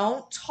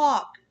 don't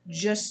talk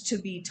just to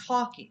be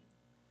talking.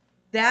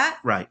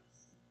 Right.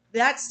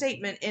 That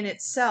statement in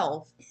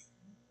itself,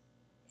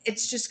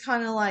 it's just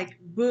kind of like,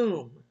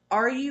 boom.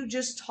 Are you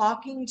just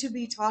talking to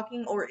be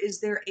talking, or is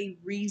there a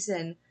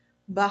reason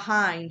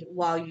behind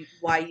why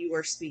you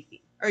are speaking?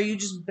 Are you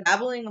just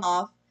babbling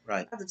off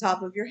at the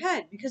top of your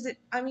head? Because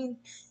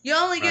you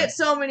only get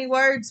so many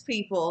words,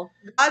 people.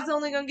 God's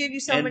only going to give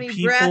you so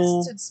many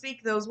breaths to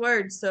speak those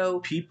words. So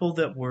people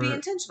that were be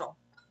intentional.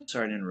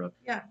 Sorry to interrupt.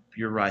 Yeah,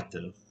 you're right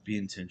though. Be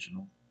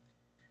intentional.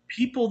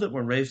 People that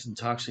were raised in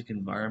toxic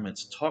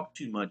environments talk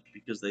too much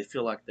because they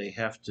feel like they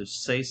have to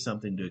say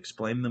something to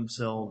explain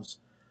themselves,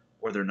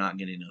 or they're not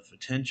getting enough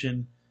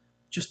attention.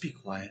 Just be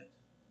quiet.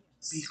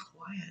 Be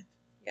quiet.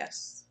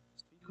 Yes.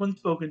 Speak when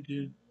spoken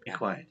to. Be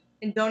quiet.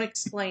 And don't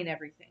explain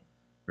everything.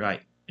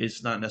 Right.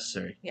 It's not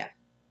necessary. Yeah.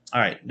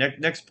 All right.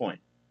 Next point.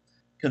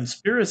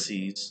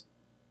 Conspiracies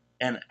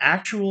and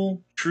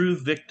actual true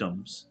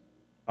victims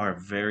are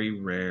very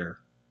rare.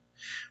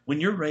 When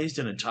you're raised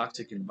in a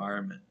toxic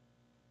environment,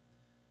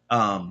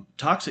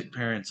 toxic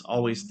parents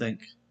always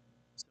think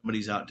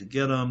somebody's out to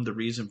get them. The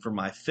reason for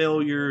my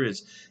failure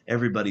is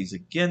everybody's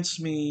against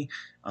me.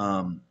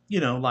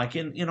 Like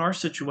in our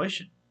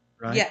situation,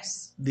 right?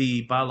 Yes.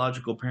 The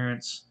biological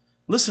parents.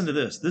 Listen to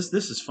this. This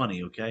is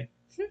funny. Okay.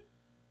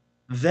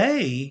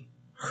 They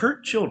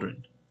hurt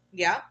children.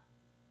 Yeah.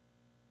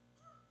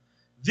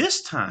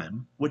 This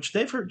time, which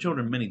they've hurt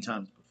children many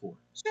times before.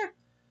 Sure.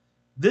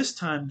 This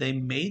time they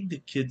made the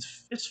kids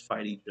fist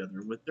fight each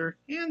other with their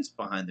hands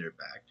behind their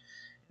back.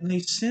 And they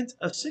sent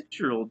a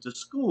 6-year-old to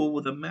school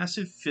with a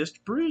massive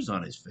fist bruise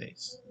on his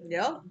face.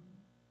 Yep.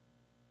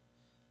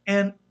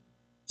 And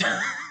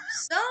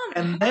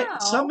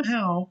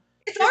somehow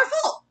it's our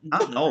fault.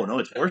 No,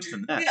 it's worse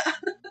than that. Yeah.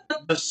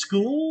 The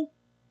school,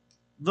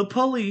 the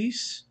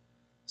police,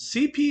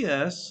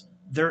 CPS,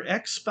 their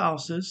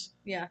ex-spouses,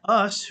 Yeah.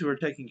 us who are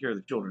taking care of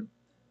the children,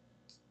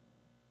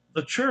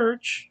 the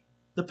church,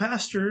 the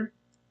pastor,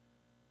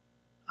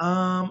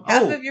 half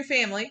of your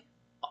family.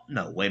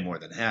 No, way more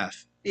than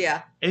half.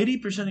 Yeah.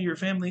 80% of your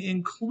family,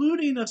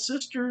 including a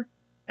sister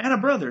and a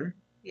brother.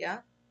 Yeah.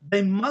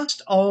 They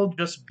must all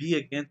just be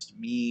against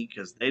me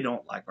because they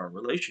don't like our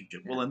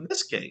relationship. Well, in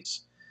this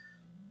case,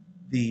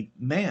 the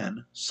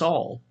man,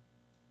 Saul,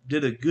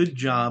 did a good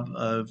job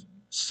of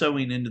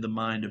sewing into the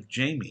mind of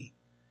Jamie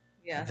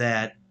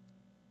that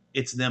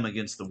it's them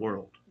against the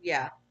world.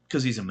 Yeah.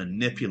 Because he's a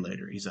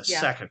manipulator. He's a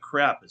sack of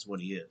crap is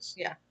what he is.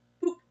 Yeah.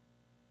 Poop.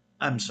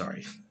 I'm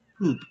sorry.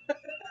 Poop.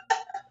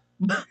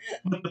 But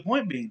the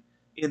point being,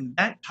 in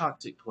that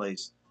toxic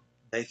place,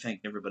 they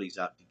think everybody's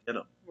out to get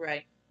them.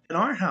 Right. In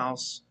our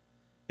house,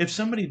 if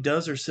somebody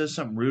does or says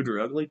something rude or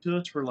ugly to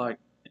us, we're like,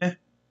 I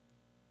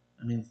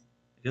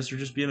guess they're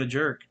just being a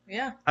jerk.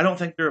 Yeah. I don't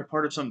think they're a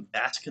part of some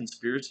vast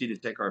conspiracy to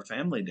take our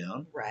family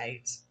down.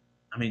 Right.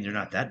 You're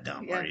not that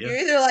dumb, are you? You're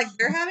either like,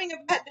 they're having a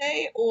bad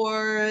day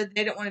or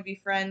they don't want to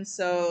be friends,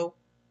 so,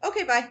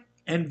 okay, bye.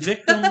 And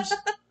victims,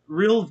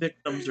 real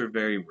victims are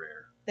very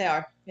rare. They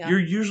are, yeah. You're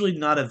usually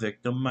not a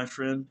victim, my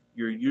friend.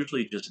 You're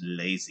usually just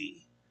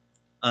lazy,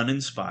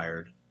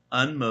 uninspired,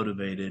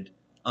 unmotivated,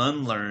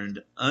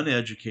 unlearned,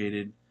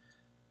 uneducated,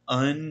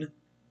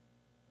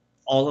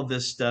 all of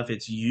this stuff.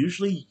 It's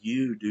usually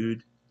you,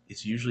 dude.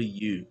 It's usually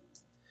you.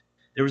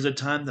 There was a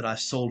time that I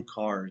sold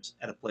cars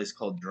at a place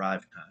called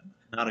Drive Time.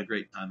 Not a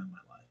great time in my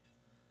life.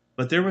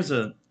 But there was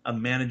a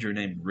manager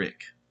named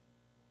Rick.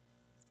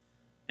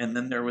 And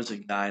then there was a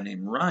guy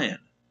named Ryan.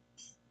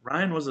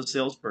 Ryan was a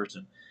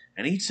salesperson.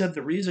 And he said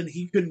the reason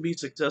he couldn't be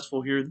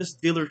successful here, this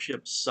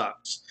dealership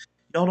sucks.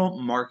 Y'all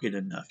don't market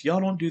enough. Y'all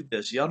don't do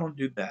this. Y'all don't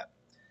do that.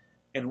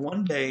 And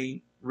one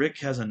day, Rick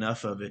has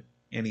enough of it.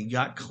 And he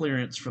got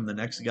clearance from the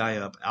next guy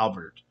up,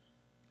 Albert.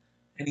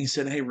 And he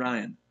said, hey,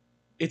 Ryan,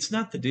 it's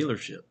not the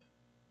dealership.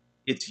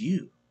 It's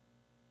you.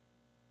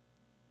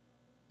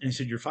 And he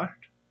said, you're fired.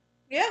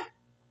 Yeah.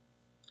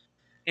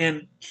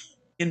 And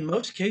in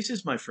most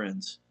cases, my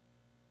friends,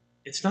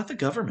 it's not the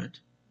government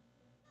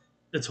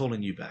that's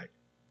holding you back.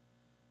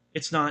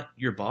 It's not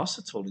your boss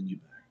that's holding you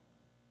back,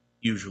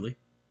 usually.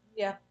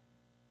 Yeah.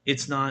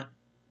 It's not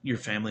your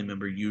family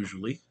member,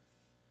 usually.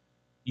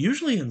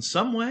 Usually, in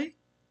some way,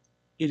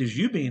 it is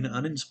you being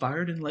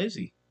uninspired and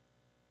lazy.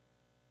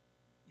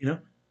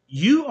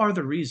 You are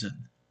the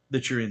reason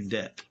that you're in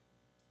debt.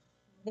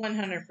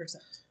 100%.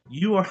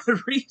 You are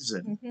the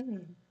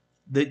reason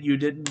that you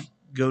didn't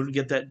go to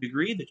get that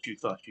degree that you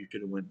thought you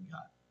should have went and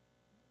got.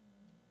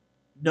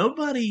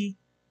 Nobody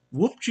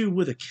whooped you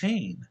with a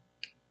cane,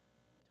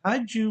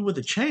 tied you with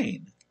a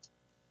chain,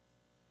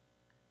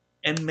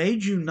 and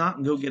made you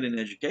not go get an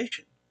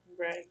education.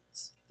 Right.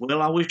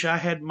 Well, I wish I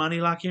had money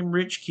like them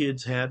rich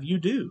kids have. You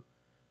do.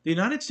 The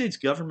United States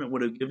government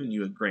would have given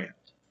you a grant.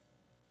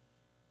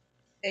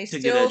 They to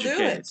still get do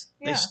educated. it.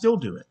 Yeah. They still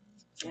do it.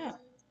 Yeah.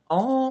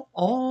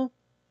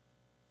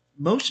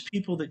 Most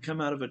people that come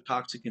out of a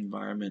toxic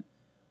environment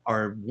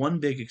are one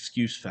big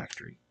excuse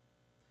factory.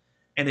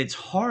 And it's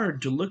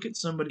hard to look at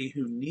somebody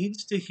who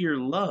needs to hear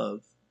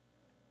love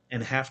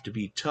and have to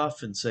be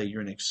tough and say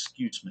you're an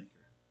excuse maker.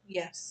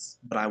 Yes.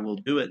 But I will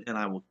do it and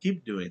I will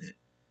keep doing it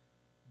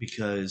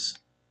because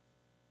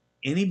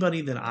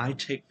anybody that I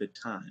take the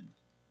time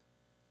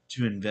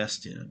to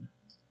invest in,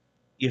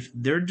 if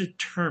they're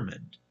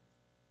determined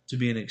to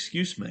be an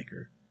excuse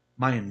maker,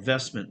 my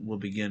investment will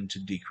begin to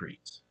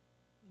decrease.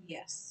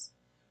 Yes.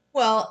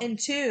 Well, and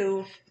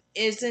two,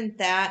 isn't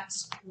that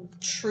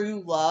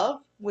true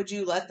love? Would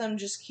you let them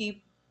just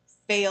keep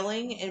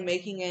failing and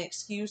making an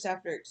excuse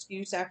after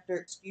excuse after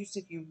excuse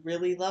if you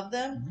really love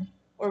them? Mm-hmm.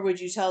 Or would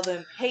you tell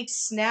them, hey,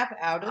 snap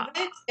out of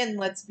it and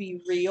let's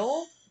be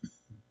real?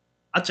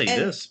 I'll tell you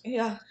this.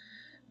 Yeah.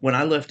 When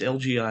I left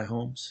LGI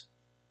Homes,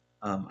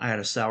 I had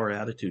a sour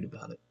attitude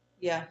about it.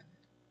 Yeah.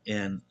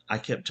 And I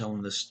kept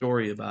telling this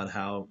story about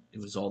how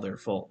it was all their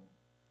fault.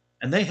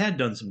 And they had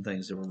done some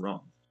things that were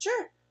wrong.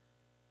 Sure.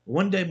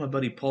 One day, my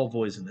buddy Paul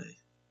Voisinay,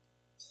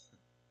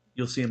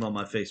 you'll see him on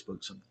my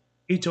Facebook sometime.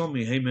 He told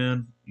me, "Hey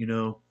man,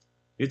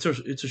 it's a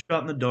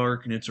shot in the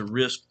dark and it's a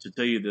risk to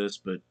tell you this,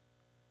 but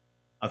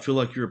I feel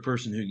like you're a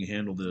person who can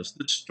handle this.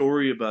 This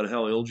story about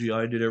how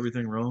LGI did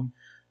everything wrong,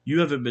 you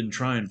haven't been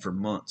trying for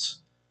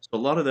months. So a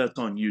lot of that's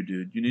on you,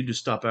 dude. You need to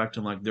stop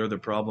acting like they're the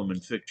problem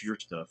and fix your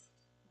stuff."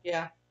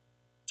 Yeah.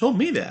 Told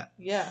me that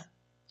Yeah.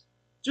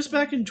 just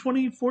back in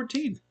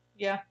 2014,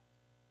 Yeah.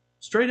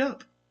 straight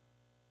up.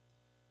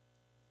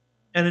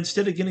 And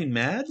instead of getting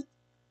mad,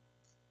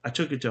 I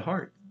took it to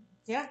heart.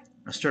 Yeah.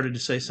 I started to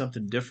say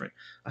something different.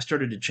 I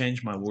started to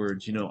change my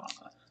words.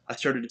 I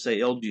started to say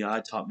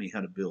LGI taught me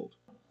how to build.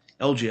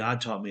 LGI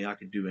taught me I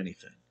could do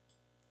anything.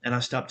 And I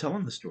stopped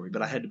telling the story,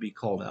 but I had to be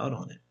called out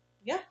on it.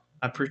 Yeah.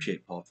 I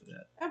appreciate Paul for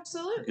that.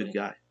 Absolutely. Good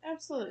guy.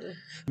 Absolutely.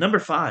 Number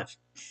 5.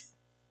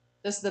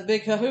 This is the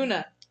big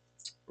kahuna.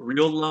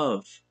 Real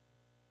love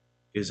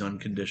is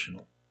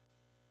unconditional.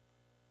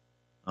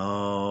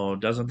 Oh,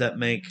 doesn't that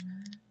make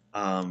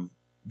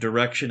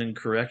direction and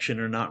correction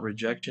are not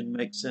rejection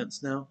make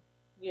sense now?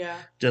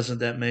 Yeah. Doesn't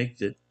that make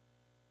that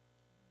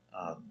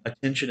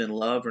attention and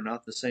love are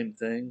not the same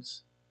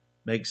things?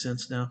 Make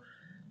sense now?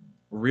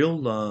 Real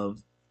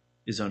love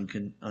is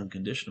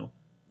unconditional.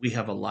 We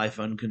have a life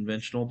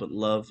unconventional, but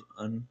love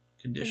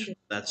unconditional.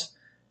 That's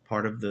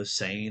part of the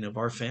saying of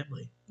our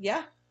family.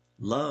 Yeah.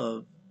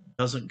 Love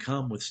doesn't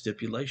come with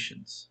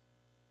stipulations.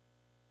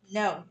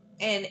 No.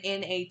 And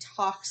in a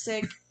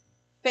toxic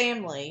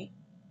family,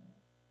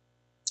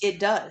 it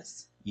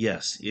does.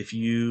 Yes, if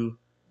you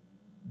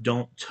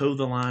don't toe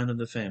the line of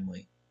the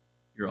family,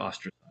 you're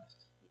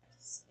ostracized.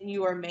 Yes. And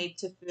you are made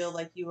to feel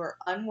like you are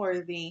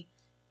unworthy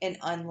and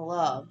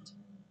unloved.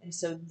 And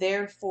so,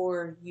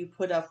 therefore, you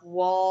put up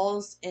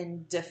walls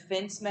and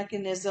defense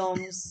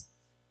mechanisms,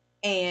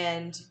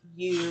 and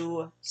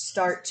you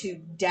start to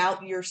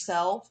doubt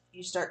yourself.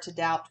 You start to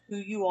doubt who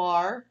you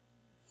are.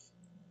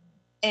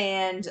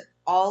 And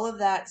all of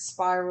that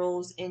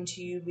spirals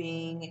into you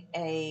being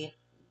a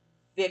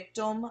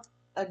victim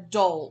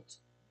adult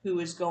who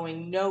is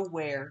going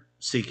nowhere,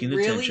 Seeking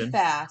really attention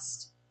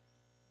fast.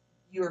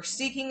 You're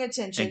seeking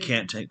attention. and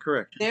can't take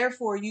correction.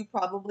 Therefore, you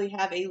probably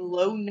have a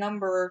low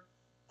number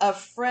of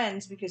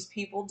friends because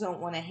people don't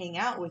want to hang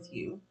out with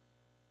you.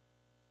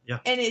 Yeah.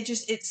 And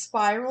it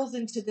spirals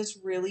into this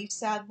really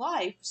sad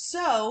life.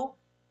 So,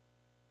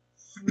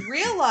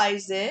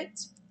 realize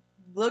it,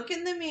 look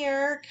in the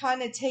mirror,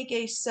 kind of take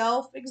a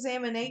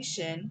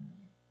self-examination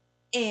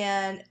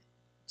and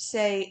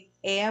say,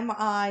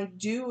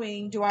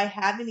 do I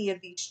have any of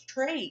these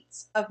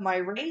traits of my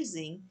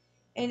raising?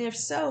 And if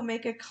so,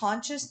 make a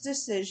conscious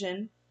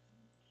decision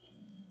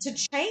to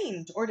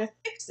change or to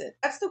fix it.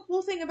 That's the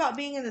cool thing about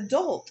being an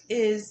adult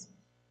is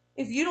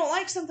if you don't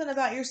like something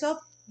about yourself,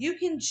 you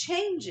can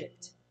change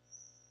it.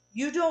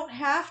 You don't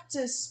have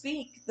to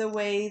speak the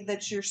way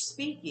that you're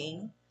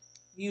speaking.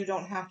 You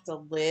don't have to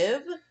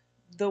live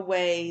the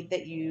way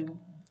that you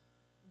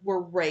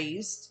were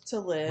raised to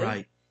live.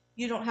 Right.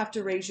 You don't have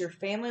to raise your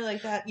family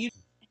like that. You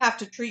have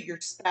to treat your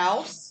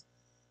spouse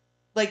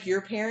like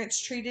your parents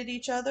treated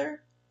each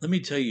other. Let me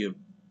tell you,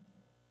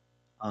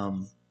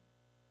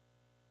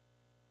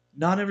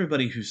 not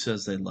everybody who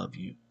says they love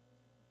you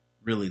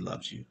really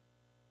loves you.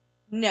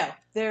 No,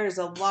 there's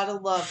a lot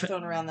of love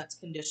thrown around that's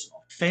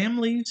conditional.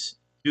 Families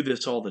do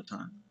this all the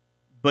time.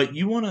 But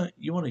you want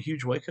a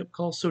huge wake-up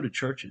call? So do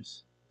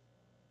churches.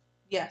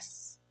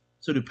 Yes.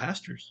 So do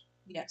pastors.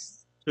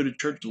 Yes. So do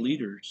church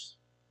leaders,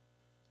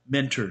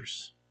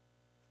 mentors.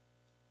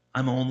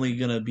 I'm only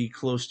going to be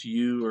close to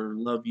you or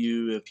love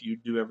you if you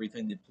do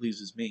everything that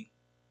pleases me.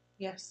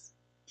 Yes.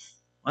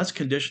 That's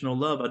conditional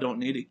love. I don't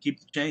need it. Keep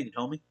the change,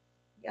 homie.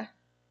 Yeah.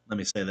 Let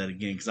me say that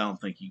again because I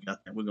don't think you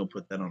got that. We're going to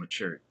put that on a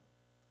shirt.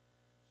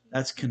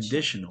 That's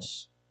conditional.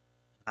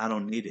 I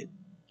don't need it.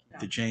 Keep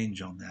the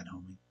change on that,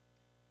 homie.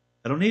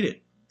 I don't need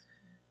it.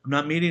 I'm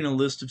not meeting a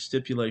list of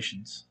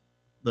stipulations.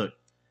 Look,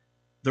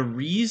 the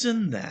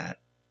reason that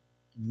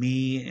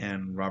me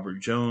and Robert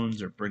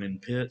Jones or Brennan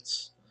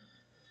Pitts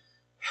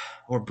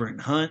or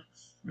Brent Hunt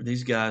or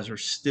these guys are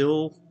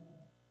still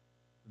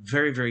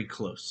very, very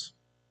close.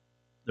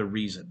 The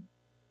reason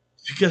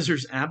is because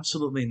there's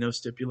absolutely no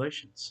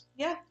stipulations.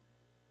 Yeah.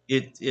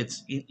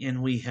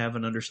 And we have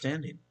an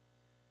understanding.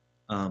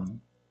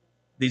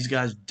 These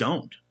guys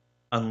don't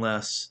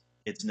unless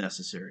it's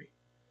necessary.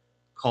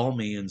 Call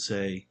me and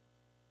say,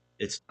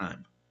 it's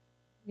time.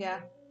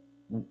 Yeah.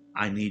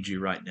 I need you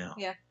right now.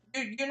 Yeah.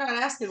 You're not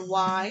asking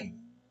why.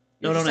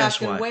 No, You're don't just ask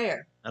asking why.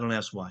 where. I don't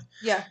ask why.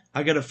 Yeah.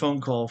 I got a phone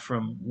call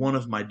from one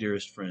of my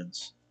dearest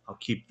friends. I'll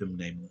keep them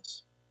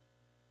nameless.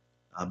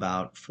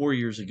 About 4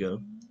 years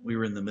ago, we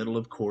were in the middle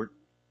of court.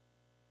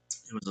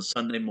 It was a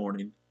Sunday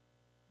morning,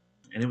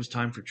 and it was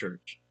time for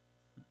church.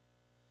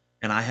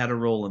 And I had a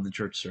role in the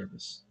church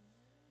service.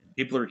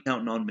 People are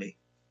counting on me.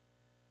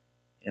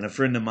 And a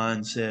friend of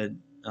mine said,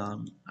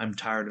 I'm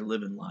tired of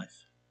living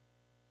life.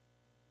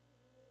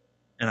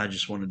 And I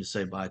just wanted to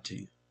say bye to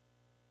you.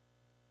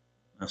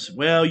 I said,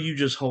 well, you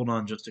just hold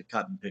on just a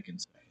cotton picking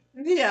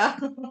second. Yeah.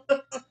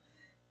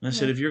 And I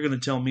said, if you're going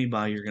to tell me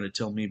bye, you're going to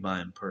tell me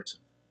bye in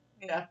person.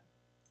 Yeah.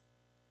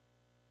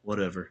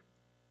 Whatever.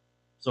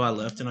 So I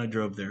left and I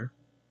drove there.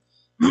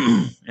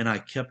 And I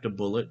kept a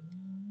bullet.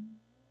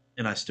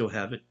 And I still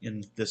have it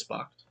in this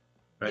box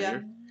right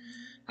here.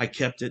 I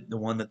kept it, the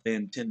one that they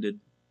intended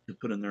to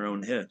put in their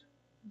own head.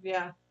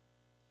 Yeah.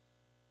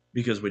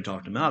 Because we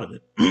talked them out of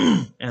it.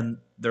 And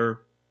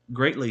they're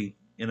greatly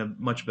in a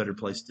much better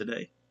place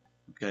today.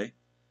 Okay?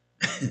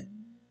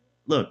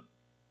 Look,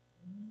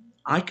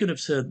 I could have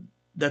said,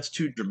 that's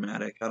too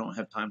dramatic. I don't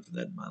have time for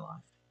that in my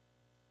life.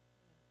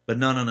 But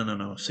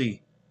no.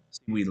 See,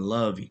 we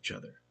love each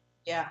other.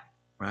 Yeah.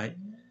 Right?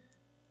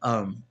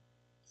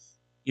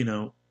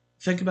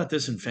 Think about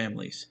this in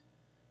families.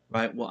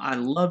 Right? Well, I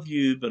love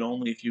you, but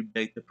only if you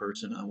date the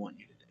person I want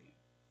you to date.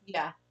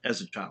 Yeah. As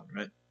a child,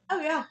 right?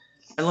 Oh, yeah.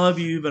 I love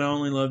you, but I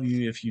only love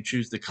you if you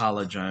choose the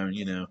college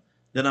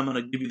then I'm going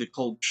to give you the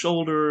cold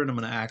shoulder and I'm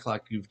going to act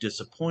like you've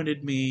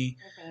disappointed me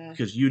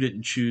because you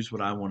didn't choose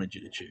what I wanted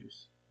you to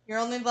choose. You're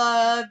only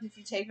loved if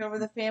you take over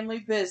the family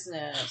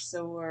business,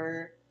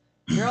 or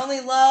you're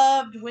only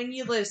loved when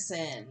you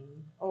listen.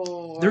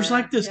 Or there's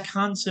like this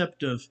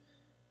concept of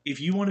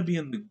if you want to be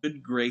in the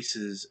good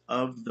graces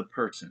of the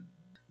person,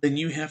 then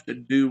you have to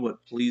do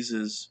what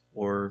pleases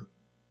or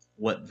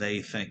what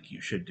they think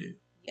you should do.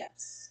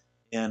 Yes.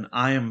 And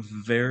I am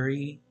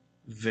very,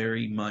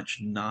 very much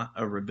not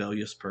a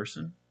rebellious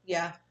person.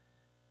 Yeah.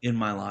 In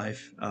my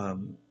life,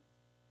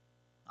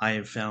 I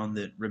have found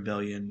that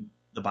rebellion,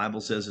 the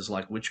Bible says, is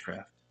like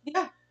witchcraft.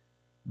 Yeah.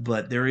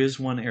 But there is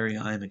one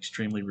area I am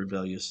extremely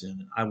rebellious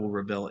in. I will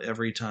rebel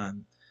every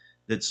time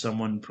that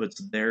someone puts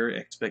their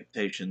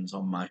expectations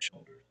on my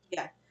shoulders.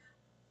 Yeah.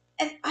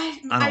 And I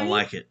don't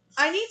like it.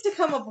 I need to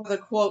come up with a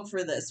quote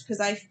for this because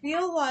I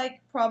feel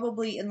like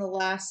probably in the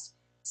last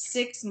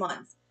 6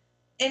 months,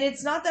 and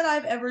it's not that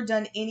I've ever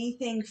done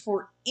anything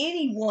for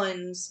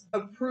anyone's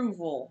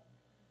approval,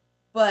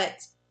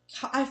 but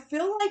I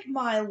feel like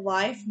my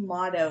life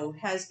motto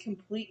has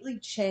completely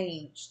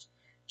changed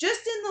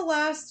just in the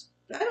last,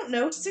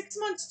 6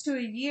 months to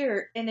a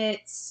year. And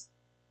it's,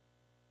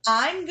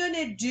 I'm going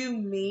to do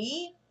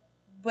me,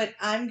 but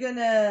I'm going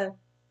to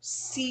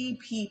see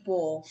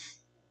people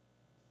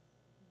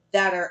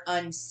that are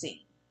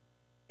unseen,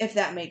 if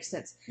that makes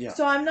sense. Yeah.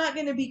 So I'm not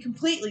going to be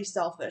completely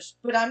selfish,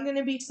 but I'm going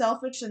to be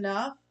selfish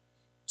enough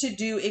to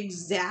do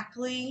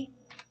exactly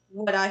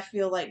what I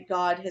feel like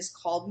God has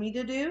called me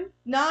to do,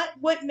 not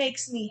what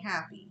makes me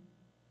happy.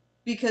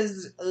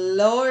 Because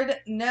Lord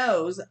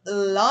knows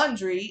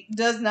laundry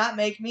does not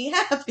make me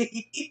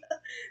happy.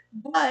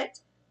 But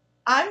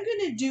I'm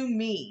going to do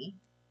me,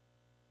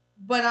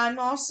 but I'm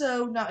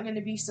also not going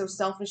to be so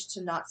selfish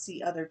to not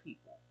see other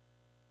people.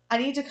 I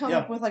need to come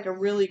up with like a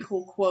really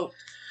cool quote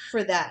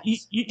for that.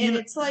 And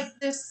it's like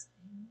this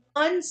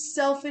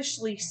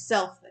unselfishly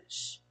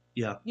selfish.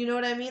 Yeah. You know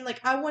what I mean? Like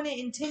I want to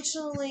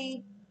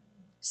intentionally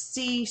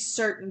see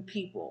certain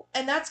people.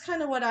 And that's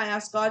kind of what I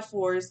asked God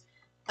for is,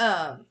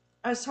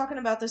 I was talking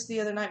about this the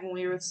other night when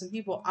we were with some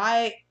people.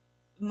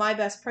 My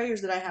best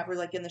prayers that I have are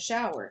like in the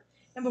shower.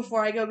 And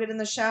before I go get in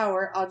the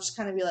shower, I'll just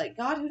kind of be like,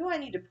 God, who do I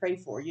need to pray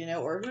for,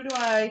 or who do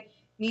I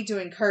need to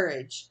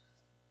encourage?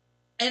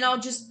 And I'll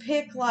just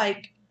pick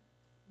like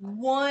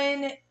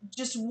one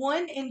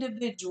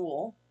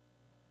individual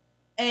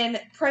and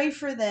pray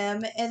for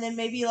them, and then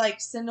maybe like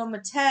send them a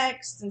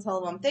text and tell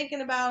them I'm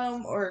thinking about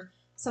them or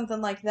something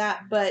like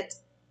that. But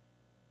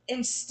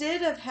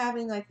instead of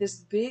having like this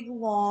big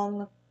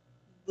long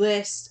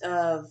list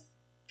of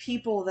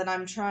people that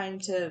I'm trying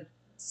to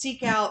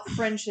seek out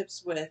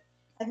friendships with,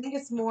 I think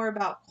it's more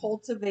about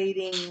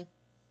cultivating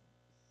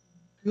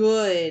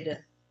good,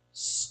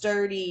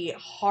 sturdy,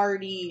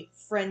 hearty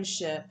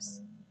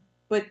friendships,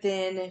 but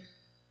then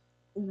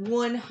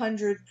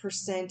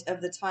 100%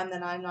 of the time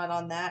that I'm not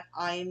on that,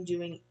 I am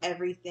doing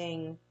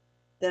everything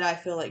that I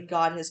feel like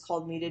God has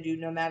called me to do,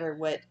 no matter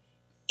what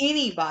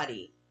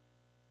anybody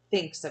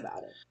thinks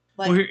about it.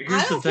 Like, well,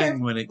 here's the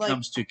thing when it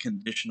comes to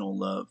conditional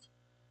love.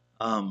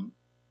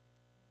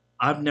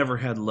 I've never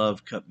had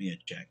love cut me a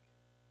check.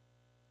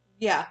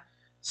 Yeah.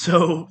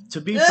 So, to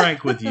be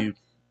frank with you,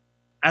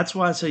 that's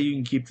why I say you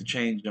can keep the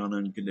change on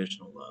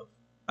conditional love.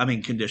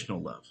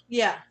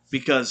 Yeah.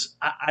 Because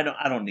I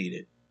don't need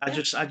it. I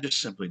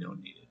just simply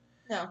don't need it.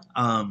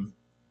 No.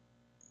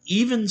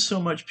 Even so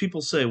much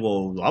people say,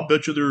 well, I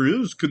bet you there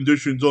is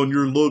conditions on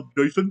your love,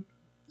 Jason.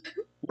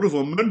 What if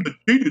Amanda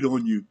cheated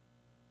on you?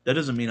 That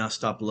doesn't mean I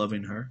stopped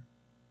loving her.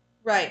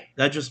 Right.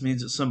 That just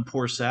means that some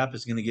poor sap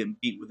is going to get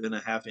beat within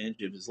a half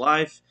inch of his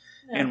life,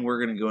 and we're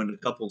going to go into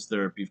couples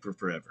therapy for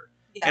forever.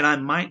 Yeah. And I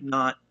might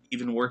not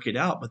even work it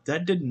out, but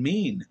that didn't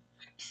mean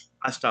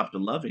I stopped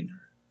loving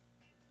her.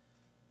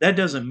 That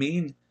doesn't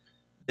mean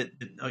that,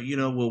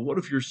 well, what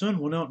if your son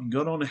went out and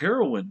got on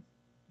heroin?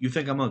 You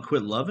think I'm going to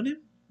quit loving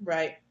him?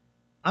 Right.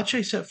 I'll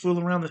chase that fool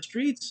around the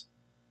streets,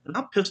 and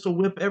I'll pistol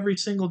whip every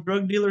single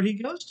drug dealer he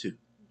goes to.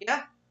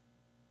 Yeah.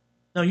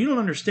 Now, you don't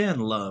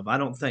understand love, I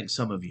don't think,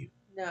 some of you.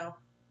 No.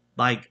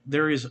 Like,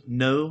 there is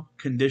no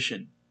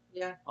condition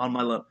on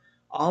my love.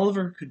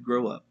 Oliver could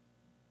grow up,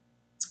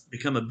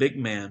 become a big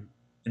man,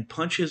 and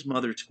punch his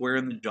mother square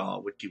in the jaw,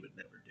 which he would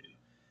never do.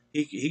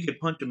 He could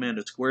punch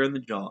Amanda square in the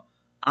jaw.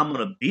 I'm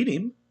going to beat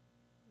him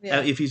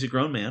if he's a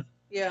grown man.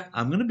 Yeah.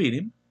 I'm going to beat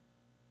him,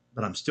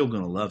 but I'm still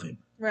going to love him.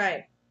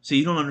 Right. See,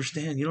 you don't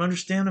understand. You don't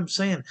understand what I'm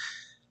saying.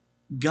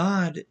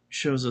 God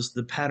shows us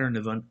the pattern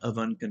of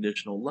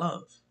unconditional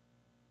love.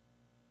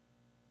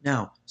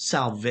 Now,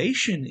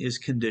 salvation is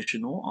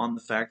conditional on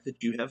the fact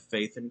that you have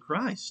faith in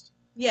Christ.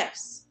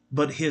 Yes.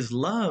 But his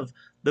love,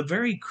 the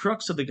very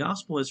crux of the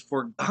gospel is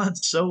for God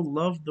so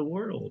loved the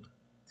world.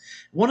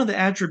 One of the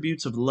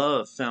attributes of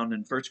love found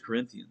in 1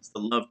 Corinthians,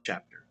 the love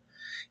chapter,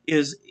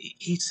 is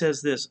he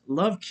says this: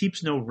 love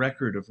keeps no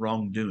record of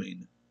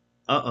wrongdoing.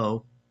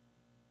 Uh-oh.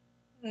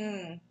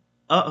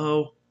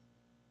 Uh-oh.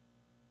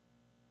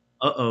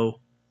 Uh-oh.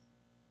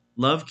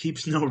 Love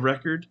keeps no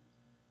record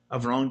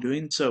of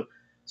wrongdoing. So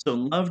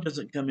love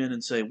doesn't come in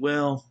and say,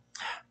 well,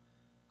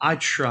 I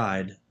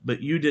tried,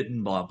 but you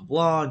didn't blah, blah,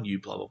 blah, and you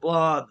blah, blah,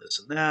 blah, this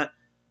and that,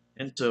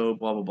 and so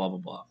blah, blah, blah, blah,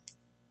 blah.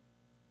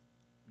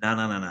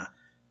 No.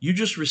 You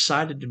just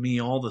recited to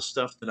me all the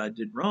stuff that I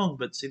did wrong,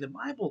 but see, the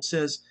Bible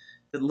says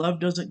that love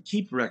doesn't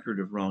keep record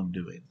of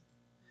wrongdoing.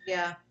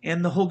 Yeah.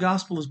 And the whole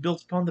gospel is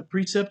built upon the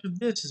precept of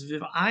this: is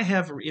if I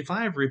have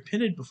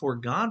repented before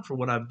God for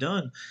what I've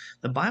done,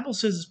 the Bible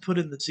says it's put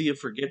in the sea of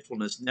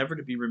forgetfulness, never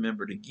to be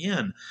remembered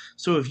again.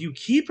 So if you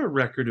keep a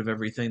record of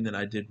everything that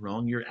I did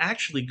wrong, you're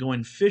actually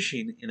going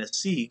fishing in a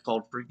sea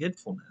called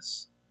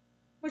forgetfulness.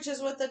 Which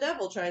is what the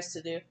devil tries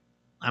to do.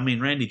 I mean,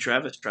 Randy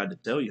Travis tried to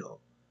tell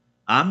y'all,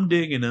 I'm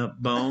digging up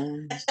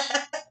bones.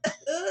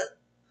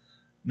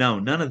 No,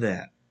 none of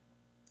that.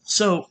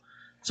 So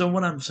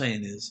what I'm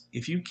saying is,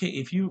 if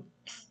you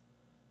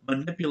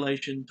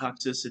manipulation,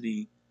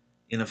 toxicity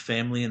in a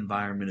family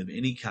environment of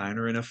any kind,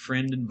 or in a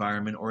friend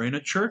environment, or in a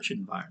church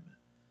environment,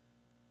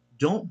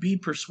 don't be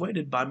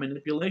persuaded by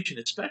manipulation,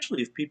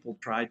 especially if people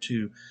try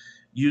to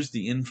use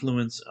the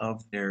influence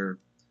of their,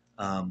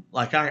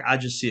 like I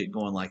just see it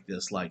going like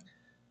this, like,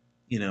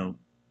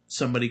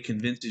 somebody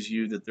convinces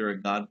you that they're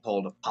a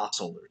God-called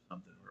apostle or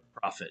something, or a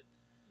prophet,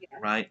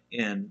 right?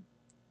 And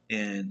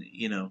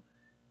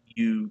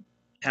you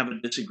have a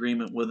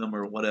disagreement with them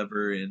or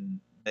whatever,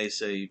 and they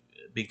say,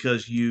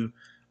 because you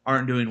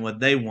aren't doing what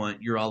they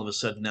want, you're all of a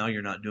sudden now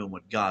you're not doing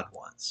what God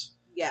wants.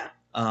 Yeah.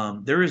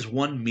 There is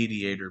one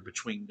mediator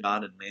between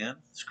God and man,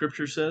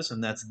 Scripture says,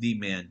 and that's the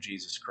man,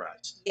 Jesus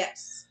Christ.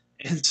 Yes.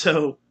 And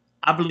so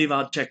I believe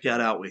I'll check that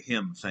out with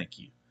him, thank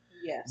you.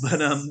 Yes. But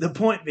the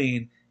point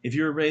being, if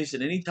you're raised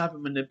in any type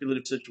of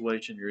manipulative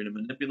situation, you're in a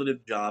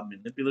manipulative job,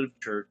 manipulative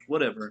church,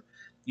 whatever,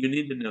 you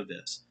need to know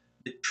this: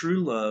 that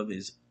true love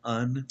is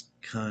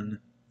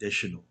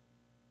unconditional.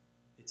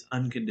 It's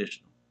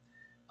unconditional.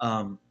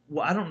 Well,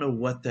 I don't know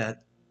what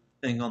that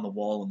thing on the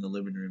wall in the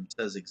living room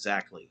says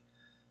exactly,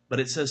 but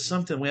it says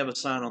something. We have a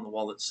sign on the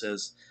wall that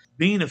says,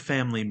 being a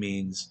family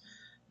means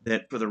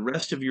that for the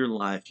rest of your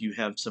life, you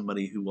have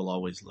somebody who will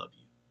always love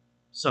you.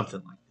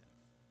 Something like that.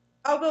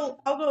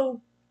 I'll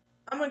go.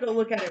 I'm going to go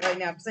look at it right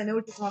now because I know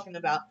what you're talking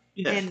about.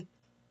 Yeah. And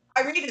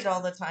I read it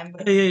all the time.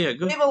 But Yeah.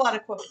 we have a lot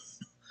of quotes.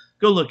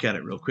 Go look at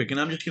it real quick, and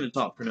I'm just going to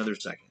talk for another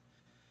second.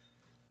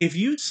 If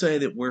you say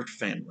that we're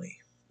family,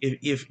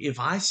 if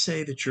I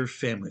say that you're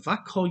family, if I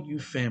call you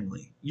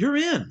family, you're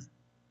in.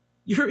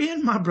 You're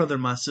in, my brother,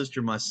 my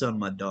sister, my son,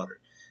 my daughter.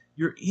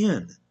 You're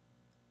in.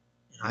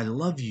 I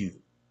love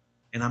you.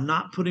 And I'm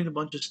not putting a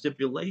bunch of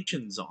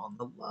stipulations on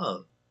the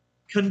love.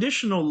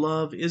 Conditional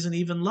love isn't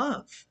even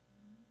love.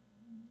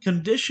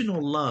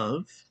 Conditional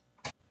love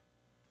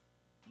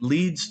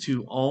leads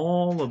to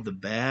all of the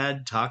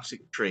bad,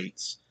 toxic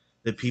traits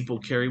that people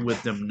carry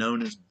with them,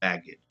 known as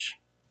baggage.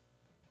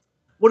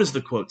 What does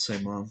the quote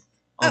say, Mom?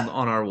 On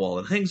our wall.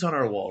 It hangs on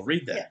our wall.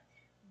 Read that. Yeah.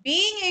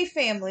 Being a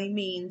family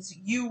means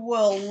you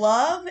will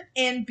love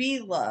and be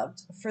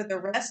loved for the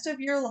rest of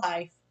your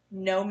life,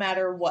 no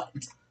matter what.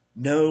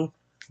 No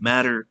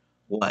matter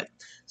what.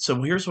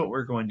 So here's what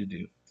we're going to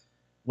do.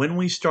 When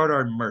we start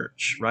our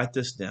merch, write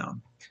this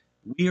down.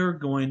 We are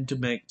going to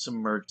make some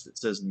merch that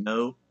says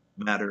no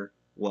matter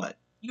what.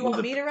 You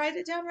want me to write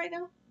it down right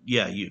now?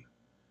 Yeah, you.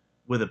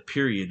 With a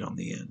period on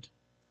the end.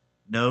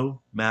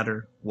 No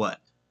matter what.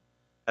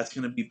 That's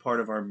going to be part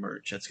of our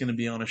merch. That's going to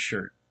be on a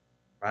shirt.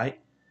 Right?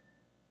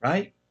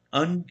 Right?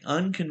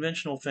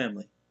 Unconventional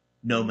family.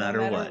 No matter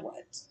what.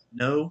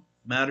 No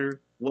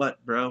matter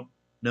what, bro.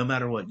 No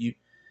matter what. You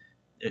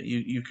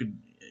could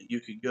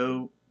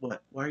go,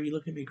 what? Why are you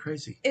looking at me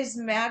crazy? Is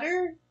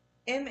matter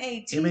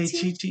M-A-T-T?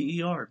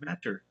 M-A-T-T-E-R.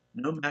 Matter.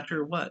 No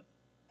matter what.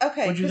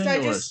 Okay, because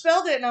I just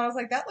spelled it and I was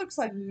like, that looks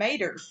like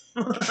mater.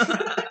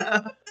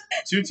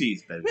 Two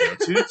T's, baby.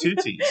 Two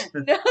T's.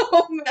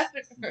 No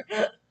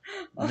matter.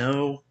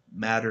 No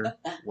matter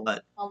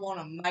what. I want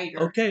a miter.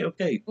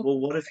 Okay.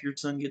 Well, what if your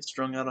son gets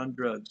strung out on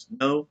drugs?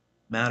 No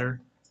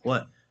matter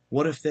what.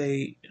 What if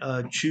they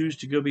choose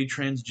to go be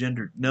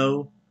transgendered?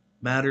 No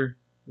matter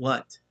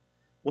what.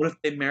 What if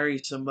they marry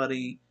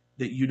somebody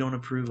that you don't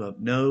approve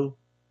of? No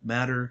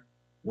matter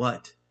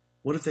what.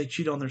 What if they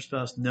cheat on their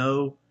spouse?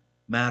 No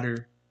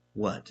matter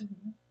what.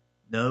 Mm-hmm.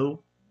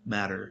 No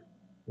matter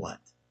what.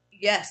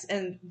 Yes,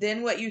 and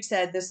then what you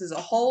said, this is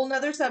a whole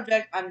nother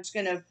subject. I'm just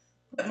going to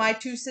put my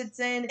 2 cents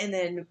in, and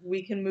then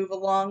we can move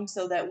along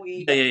so that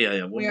we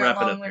Yeah. we We'll aren't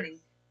wrap it up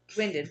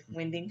here.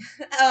 winding.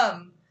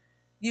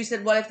 You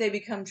said, what if they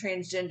become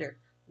transgender?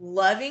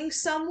 Loving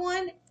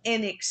someone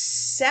and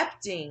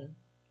accepting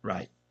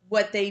Right.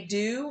 what they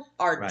do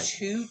are Right.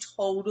 2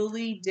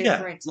 totally Yeah,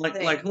 different like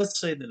things. let's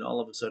say that all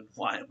of a sudden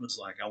Wyatt was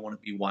like, I want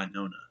to be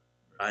Winona,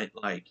 right?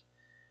 Like,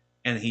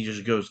 and he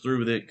just goes through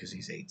with it because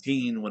he's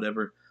 18,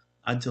 whatever.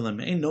 I'd tell him,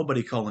 ain't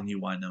nobody calling you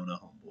Winona,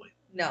 homeboy.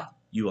 No.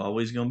 You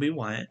always gonna be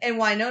Wyatt. And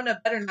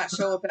Winona better not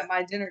show up at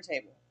my dinner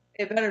table.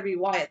 It better be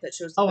Wyatt that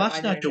shows up Oh, at I my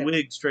dinner snatch a table.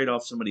 wig straight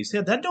off somebody's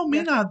head. That don't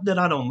mean that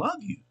I don't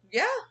love you.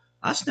 Yeah.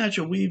 I snatch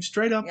a weave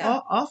straight up Yeah.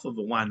 off of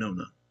a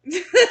Winona.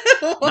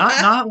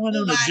 Not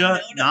Winona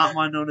Judd. Not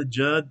Winona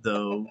Judd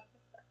though,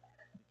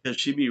 because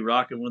she be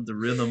rocking with the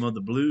rhythm of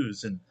the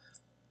blues. And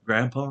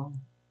Grandpa,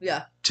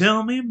 Yeah.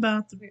 tell me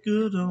about the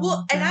good old.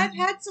 Well, and I've days.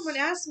 had someone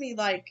ask me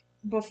like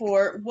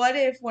before, what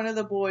if one of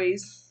the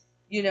boys,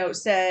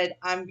 said,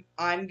 I'm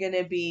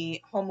gonna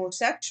be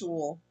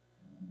homosexual,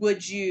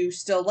 would you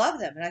still love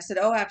them? And I said,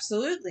 oh,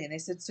 absolutely. And they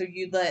said, so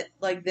you'd let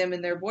like them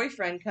and their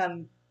boyfriend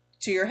come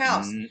to your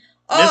house?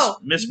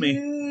 Miss me.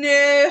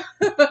 No.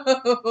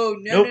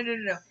 Nope.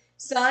 No.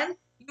 Son,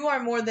 you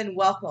are more than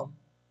welcome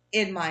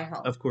in my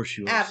home. Of course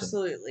you are.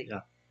 Absolutely.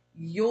 Yeah.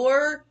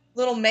 Your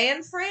little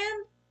man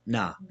friend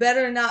Nah.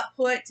 better not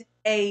put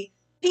a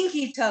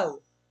pinky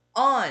toe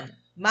on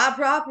my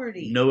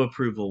property. No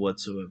approval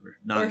whatsoever.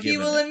 Not or he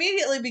given will it.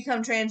 immediately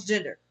become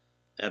transgender.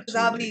 Because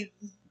I'll Absolutely.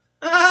 be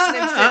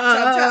snip,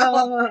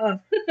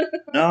 chop.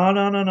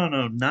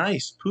 No.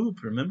 Nice.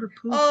 Poop. Remember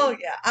poop? Oh,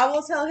 yeah. I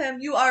will tell him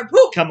you are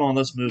poop. Come on,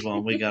 let's move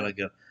on. We gotta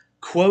go.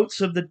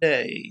 Quotes of the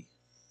day.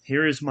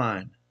 Here is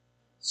mine.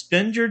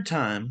 Spend your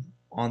time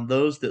on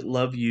those that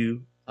love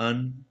you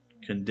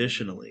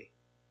unconditionally.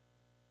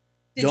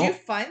 Did you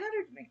find that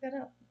or make that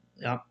up?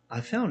 Yeah,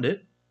 I found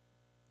it.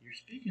 You're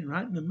speaking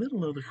right in the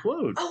middle of the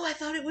quote. Oh, I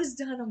thought it was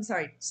done. I'm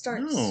sorry.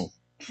 Start. No.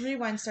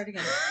 Rewind. Start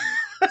again.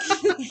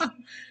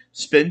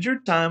 Spend your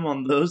time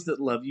on those that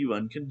love you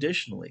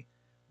unconditionally.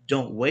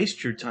 Don't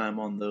waste your time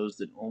on those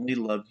that only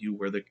love you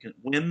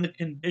when the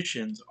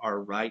conditions are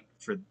right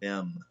for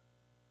them.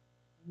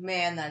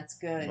 Man, that's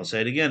good. I'll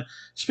say it again.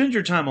 Spend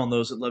your time on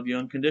those that love you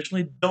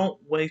unconditionally. Don't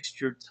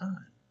waste your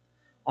time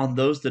on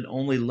those that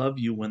only love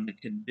you when the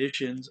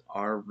conditions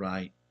are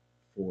right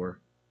for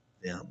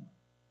them.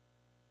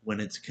 When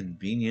it's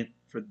convenient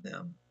for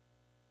them,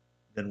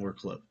 then we're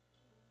close.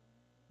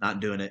 Not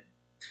doing it.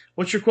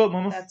 What's your quote,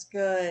 Mama? That's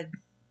good.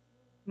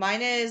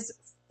 Mine is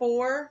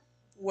 4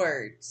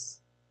 words,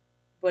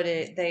 but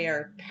they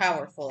are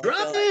powerful.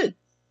 Drop it!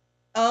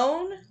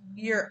 Own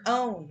your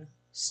own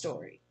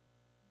story.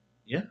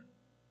 Yeah.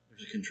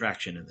 There's a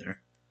contraction in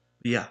there.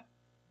 But yeah.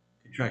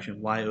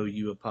 Contraction.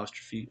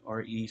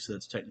 YOU''RE. So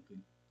that's technically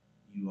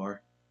you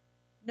are.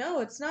 No,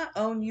 it's not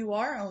own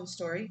your own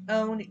story.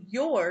 Own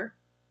your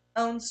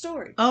own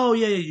story. Oh,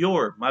 yeah,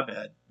 your. My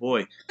bad.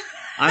 Boy.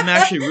 I'm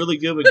actually really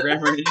good with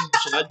grammar and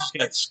English, and I just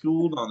got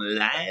schooled on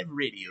live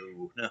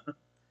radio.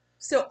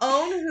 So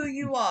own who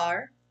you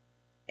are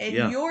and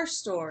Yeah. your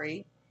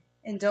story,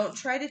 and don't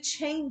try to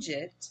change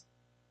it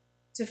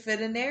to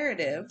fit a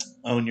narrative.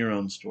 Own your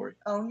own story.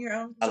 Own your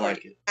own I story.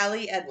 like it.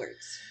 Allie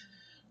Edwards.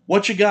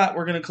 What you got?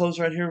 We're going to close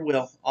right here.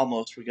 Well,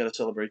 almost. We got to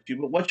celebrate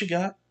you. But what you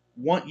got?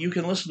 You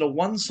can listen to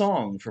one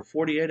song for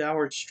 48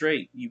 hours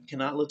straight. You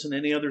cannot listen to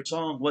any other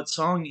song. What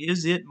song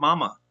is it,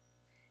 Mama?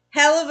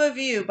 Hell of a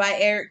View by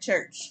Eric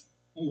Church.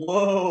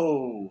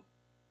 Whoa.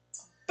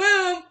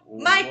 Boom!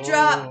 Mic Whoa.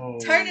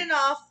 drop. Turning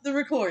off the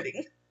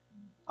recording.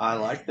 I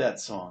like that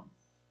song.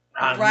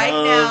 I Right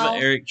love now-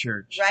 Eric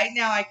Church. Right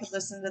now, I could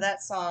listen to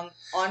that song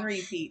on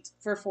repeat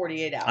for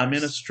 48 hours. I'm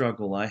in a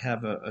struggle. I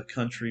have a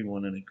country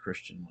one and a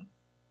Christian one.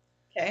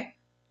 Okay.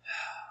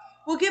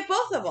 We'll get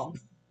both of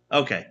them.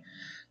 Okay.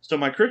 So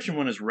my Christian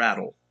one is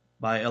Rattle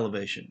by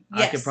Elevation. I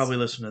Yes. could probably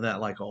listen to that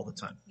like all the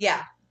time.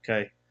 Yeah.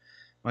 Okay.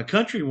 My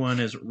country one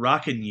is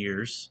Rockin'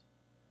 Years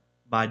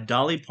by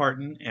Dolly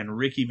Parton and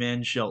Ricky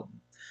Van Shelton.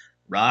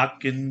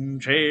 Rockin'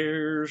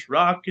 chairs,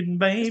 rockin' Is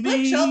babies.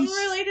 Blake Shelton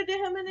related to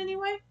him in any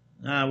way?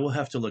 We'll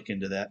have to look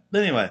into that.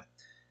 But anyway,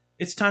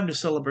 it's time to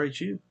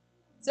celebrate you.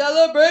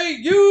 Celebrate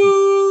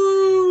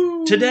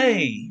you!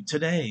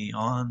 Today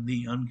on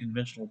the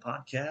Unconventional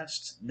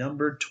Podcast,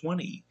 number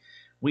 20,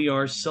 we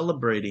are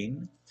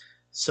celebrating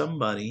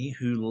somebody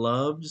who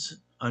loves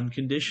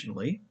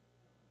unconditionally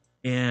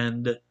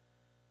and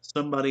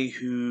somebody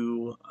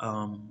who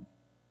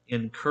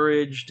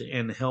encouraged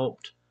and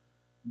helped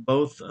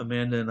both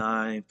Amanda and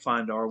I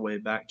find our way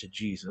back to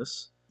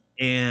Jesus.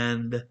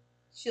 And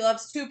She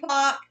loves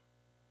Tupac,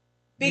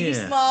 Biggie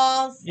Yeah.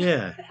 Smalls.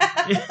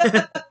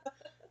 yeah,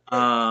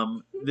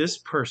 this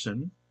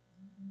person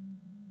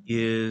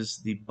is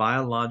the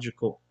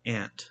biological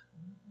aunt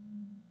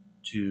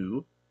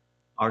to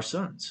our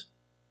sons,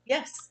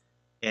 Yes.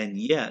 and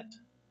yet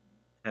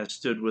has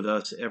stood with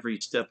us every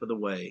step of the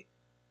way,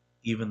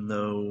 even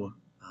though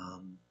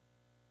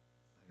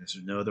I There's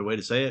no other way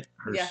to say it.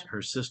 Yeah.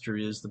 Her sister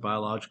is the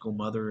biological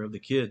mother of the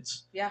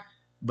kids. Yeah.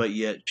 But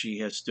yet she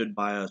has stood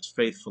by us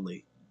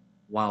faithfully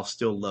while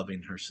still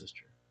loving her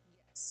sister.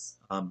 Yes.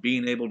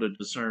 Being able to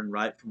discern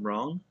right from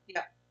wrong,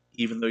 Yeah.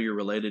 even though you're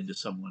related to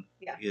someone,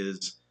 Yeah.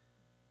 is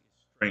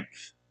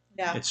strength.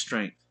 Yeah. It's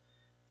strength.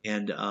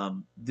 And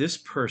this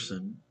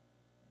person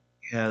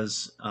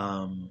has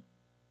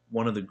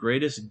one of the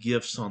greatest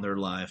gifts on their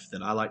life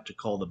that I like to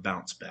call the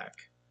bounce back.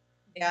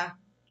 Yeah.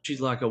 She's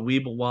like a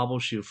weeble wobble.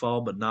 She'll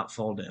fall but not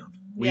fall down.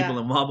 Yeah. Weeble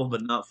and wobble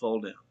but not fall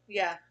down.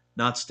 Yeah.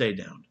 Not stay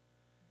down.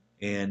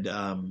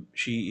 And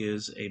she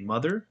is a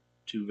mother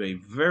to a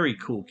very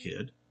cool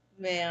kid.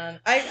 Man,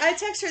 I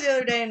texted her the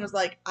other day and was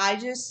like, I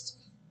just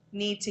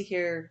need to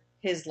hear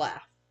his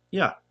laugh.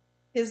 Yeah.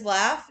 His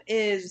laugh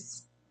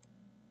is...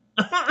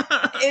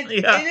 Yeah.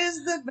 It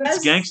is the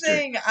best gangster.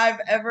 thing I've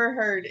ever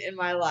heard in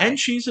my life. And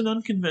she's an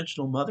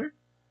unconventional mother.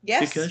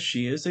 Yes. Because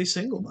she is a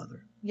single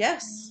mother.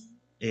 Yes.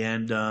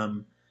 And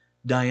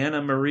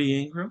Diana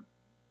Marie Ingram,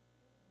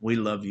 we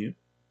love you.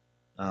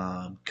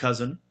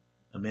 Cousin,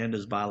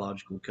 Amanda's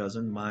biological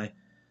cousin, my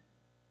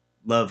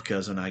love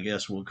cousin, I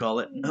guess we'll call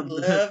it.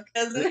 Love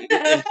cousin.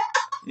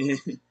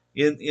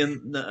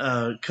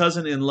 in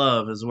cousin in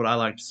love is what I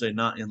like to say,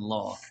 not in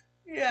law.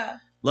 Yeah.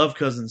 Love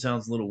cousin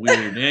sounds a little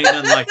weird. It ain't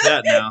nothing like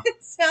that now.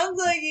 It sounds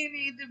like you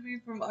need to be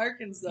from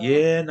Arkansas.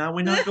 Yeah, no,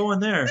 we're not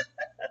going there.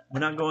 We're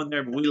not going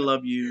there, but we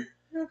love you.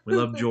 We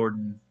love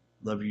Jordan.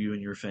 Love you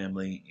and your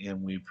family,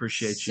 and we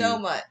appreciate you so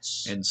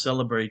much and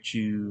celebrate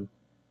you.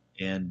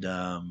 And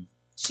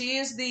she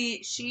is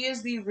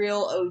the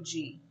real OG.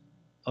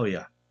 oh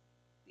yeah,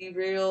 The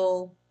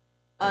real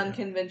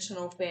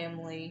unconventional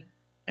family.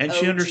 and OG.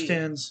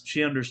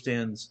 she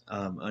understands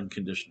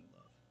unconditional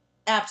love.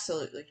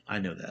 Absolutely. I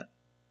know that.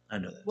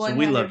 100%. So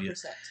we love you.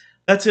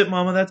 That's it,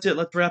 Mama. That's it.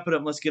 Let's wrap it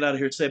up. Let's get out of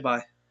here. Say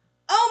bye.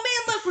 Oh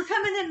man, look, we're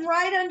coming in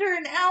right under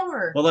an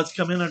hour. Well, let's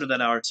come in under that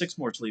hour. 6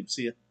 more sleeps.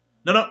 See ya.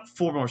 No,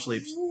 4 more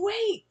sleeps.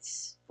 Wait.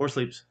 4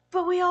 sleeps.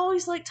 But we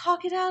always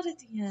talk it out at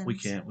the end. We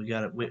can't. We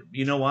got it.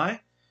 You know why?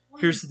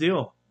 Here's the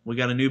deal. We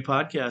got a new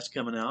podcast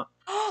coming out.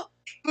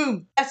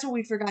 Boom. That's what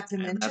we forgot to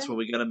mention. And that's what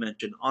we got to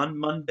mention. On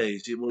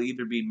Mondays, it will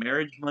either be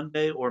Marriage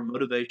Monday or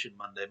Motivation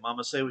Monday.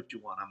 Mama, say what you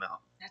want. I'm out.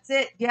 That's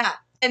it. Yeah.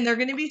 And they're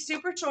going to be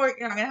super short.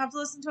 You're not going to have to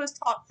listen to us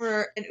talk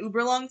for an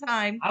uber long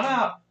time. I'm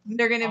out.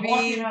 They're going to I'm be...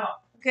 walking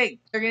out. Okay.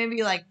 They're going to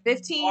be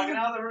 15, Walking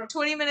out of the room.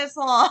 20 minutes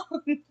long.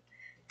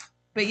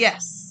 But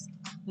yes,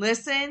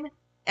 listen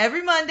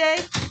every Monday.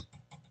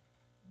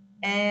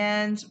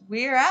 And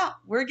we're out.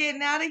 We're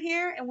getting out of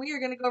here, and we are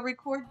going to go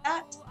record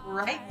that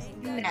right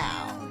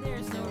now.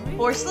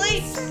 For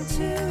sleep.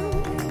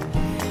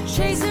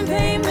 Chasing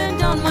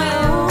payment on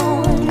my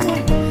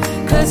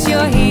own, 'cause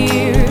you're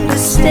here to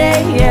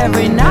stay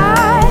every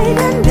night.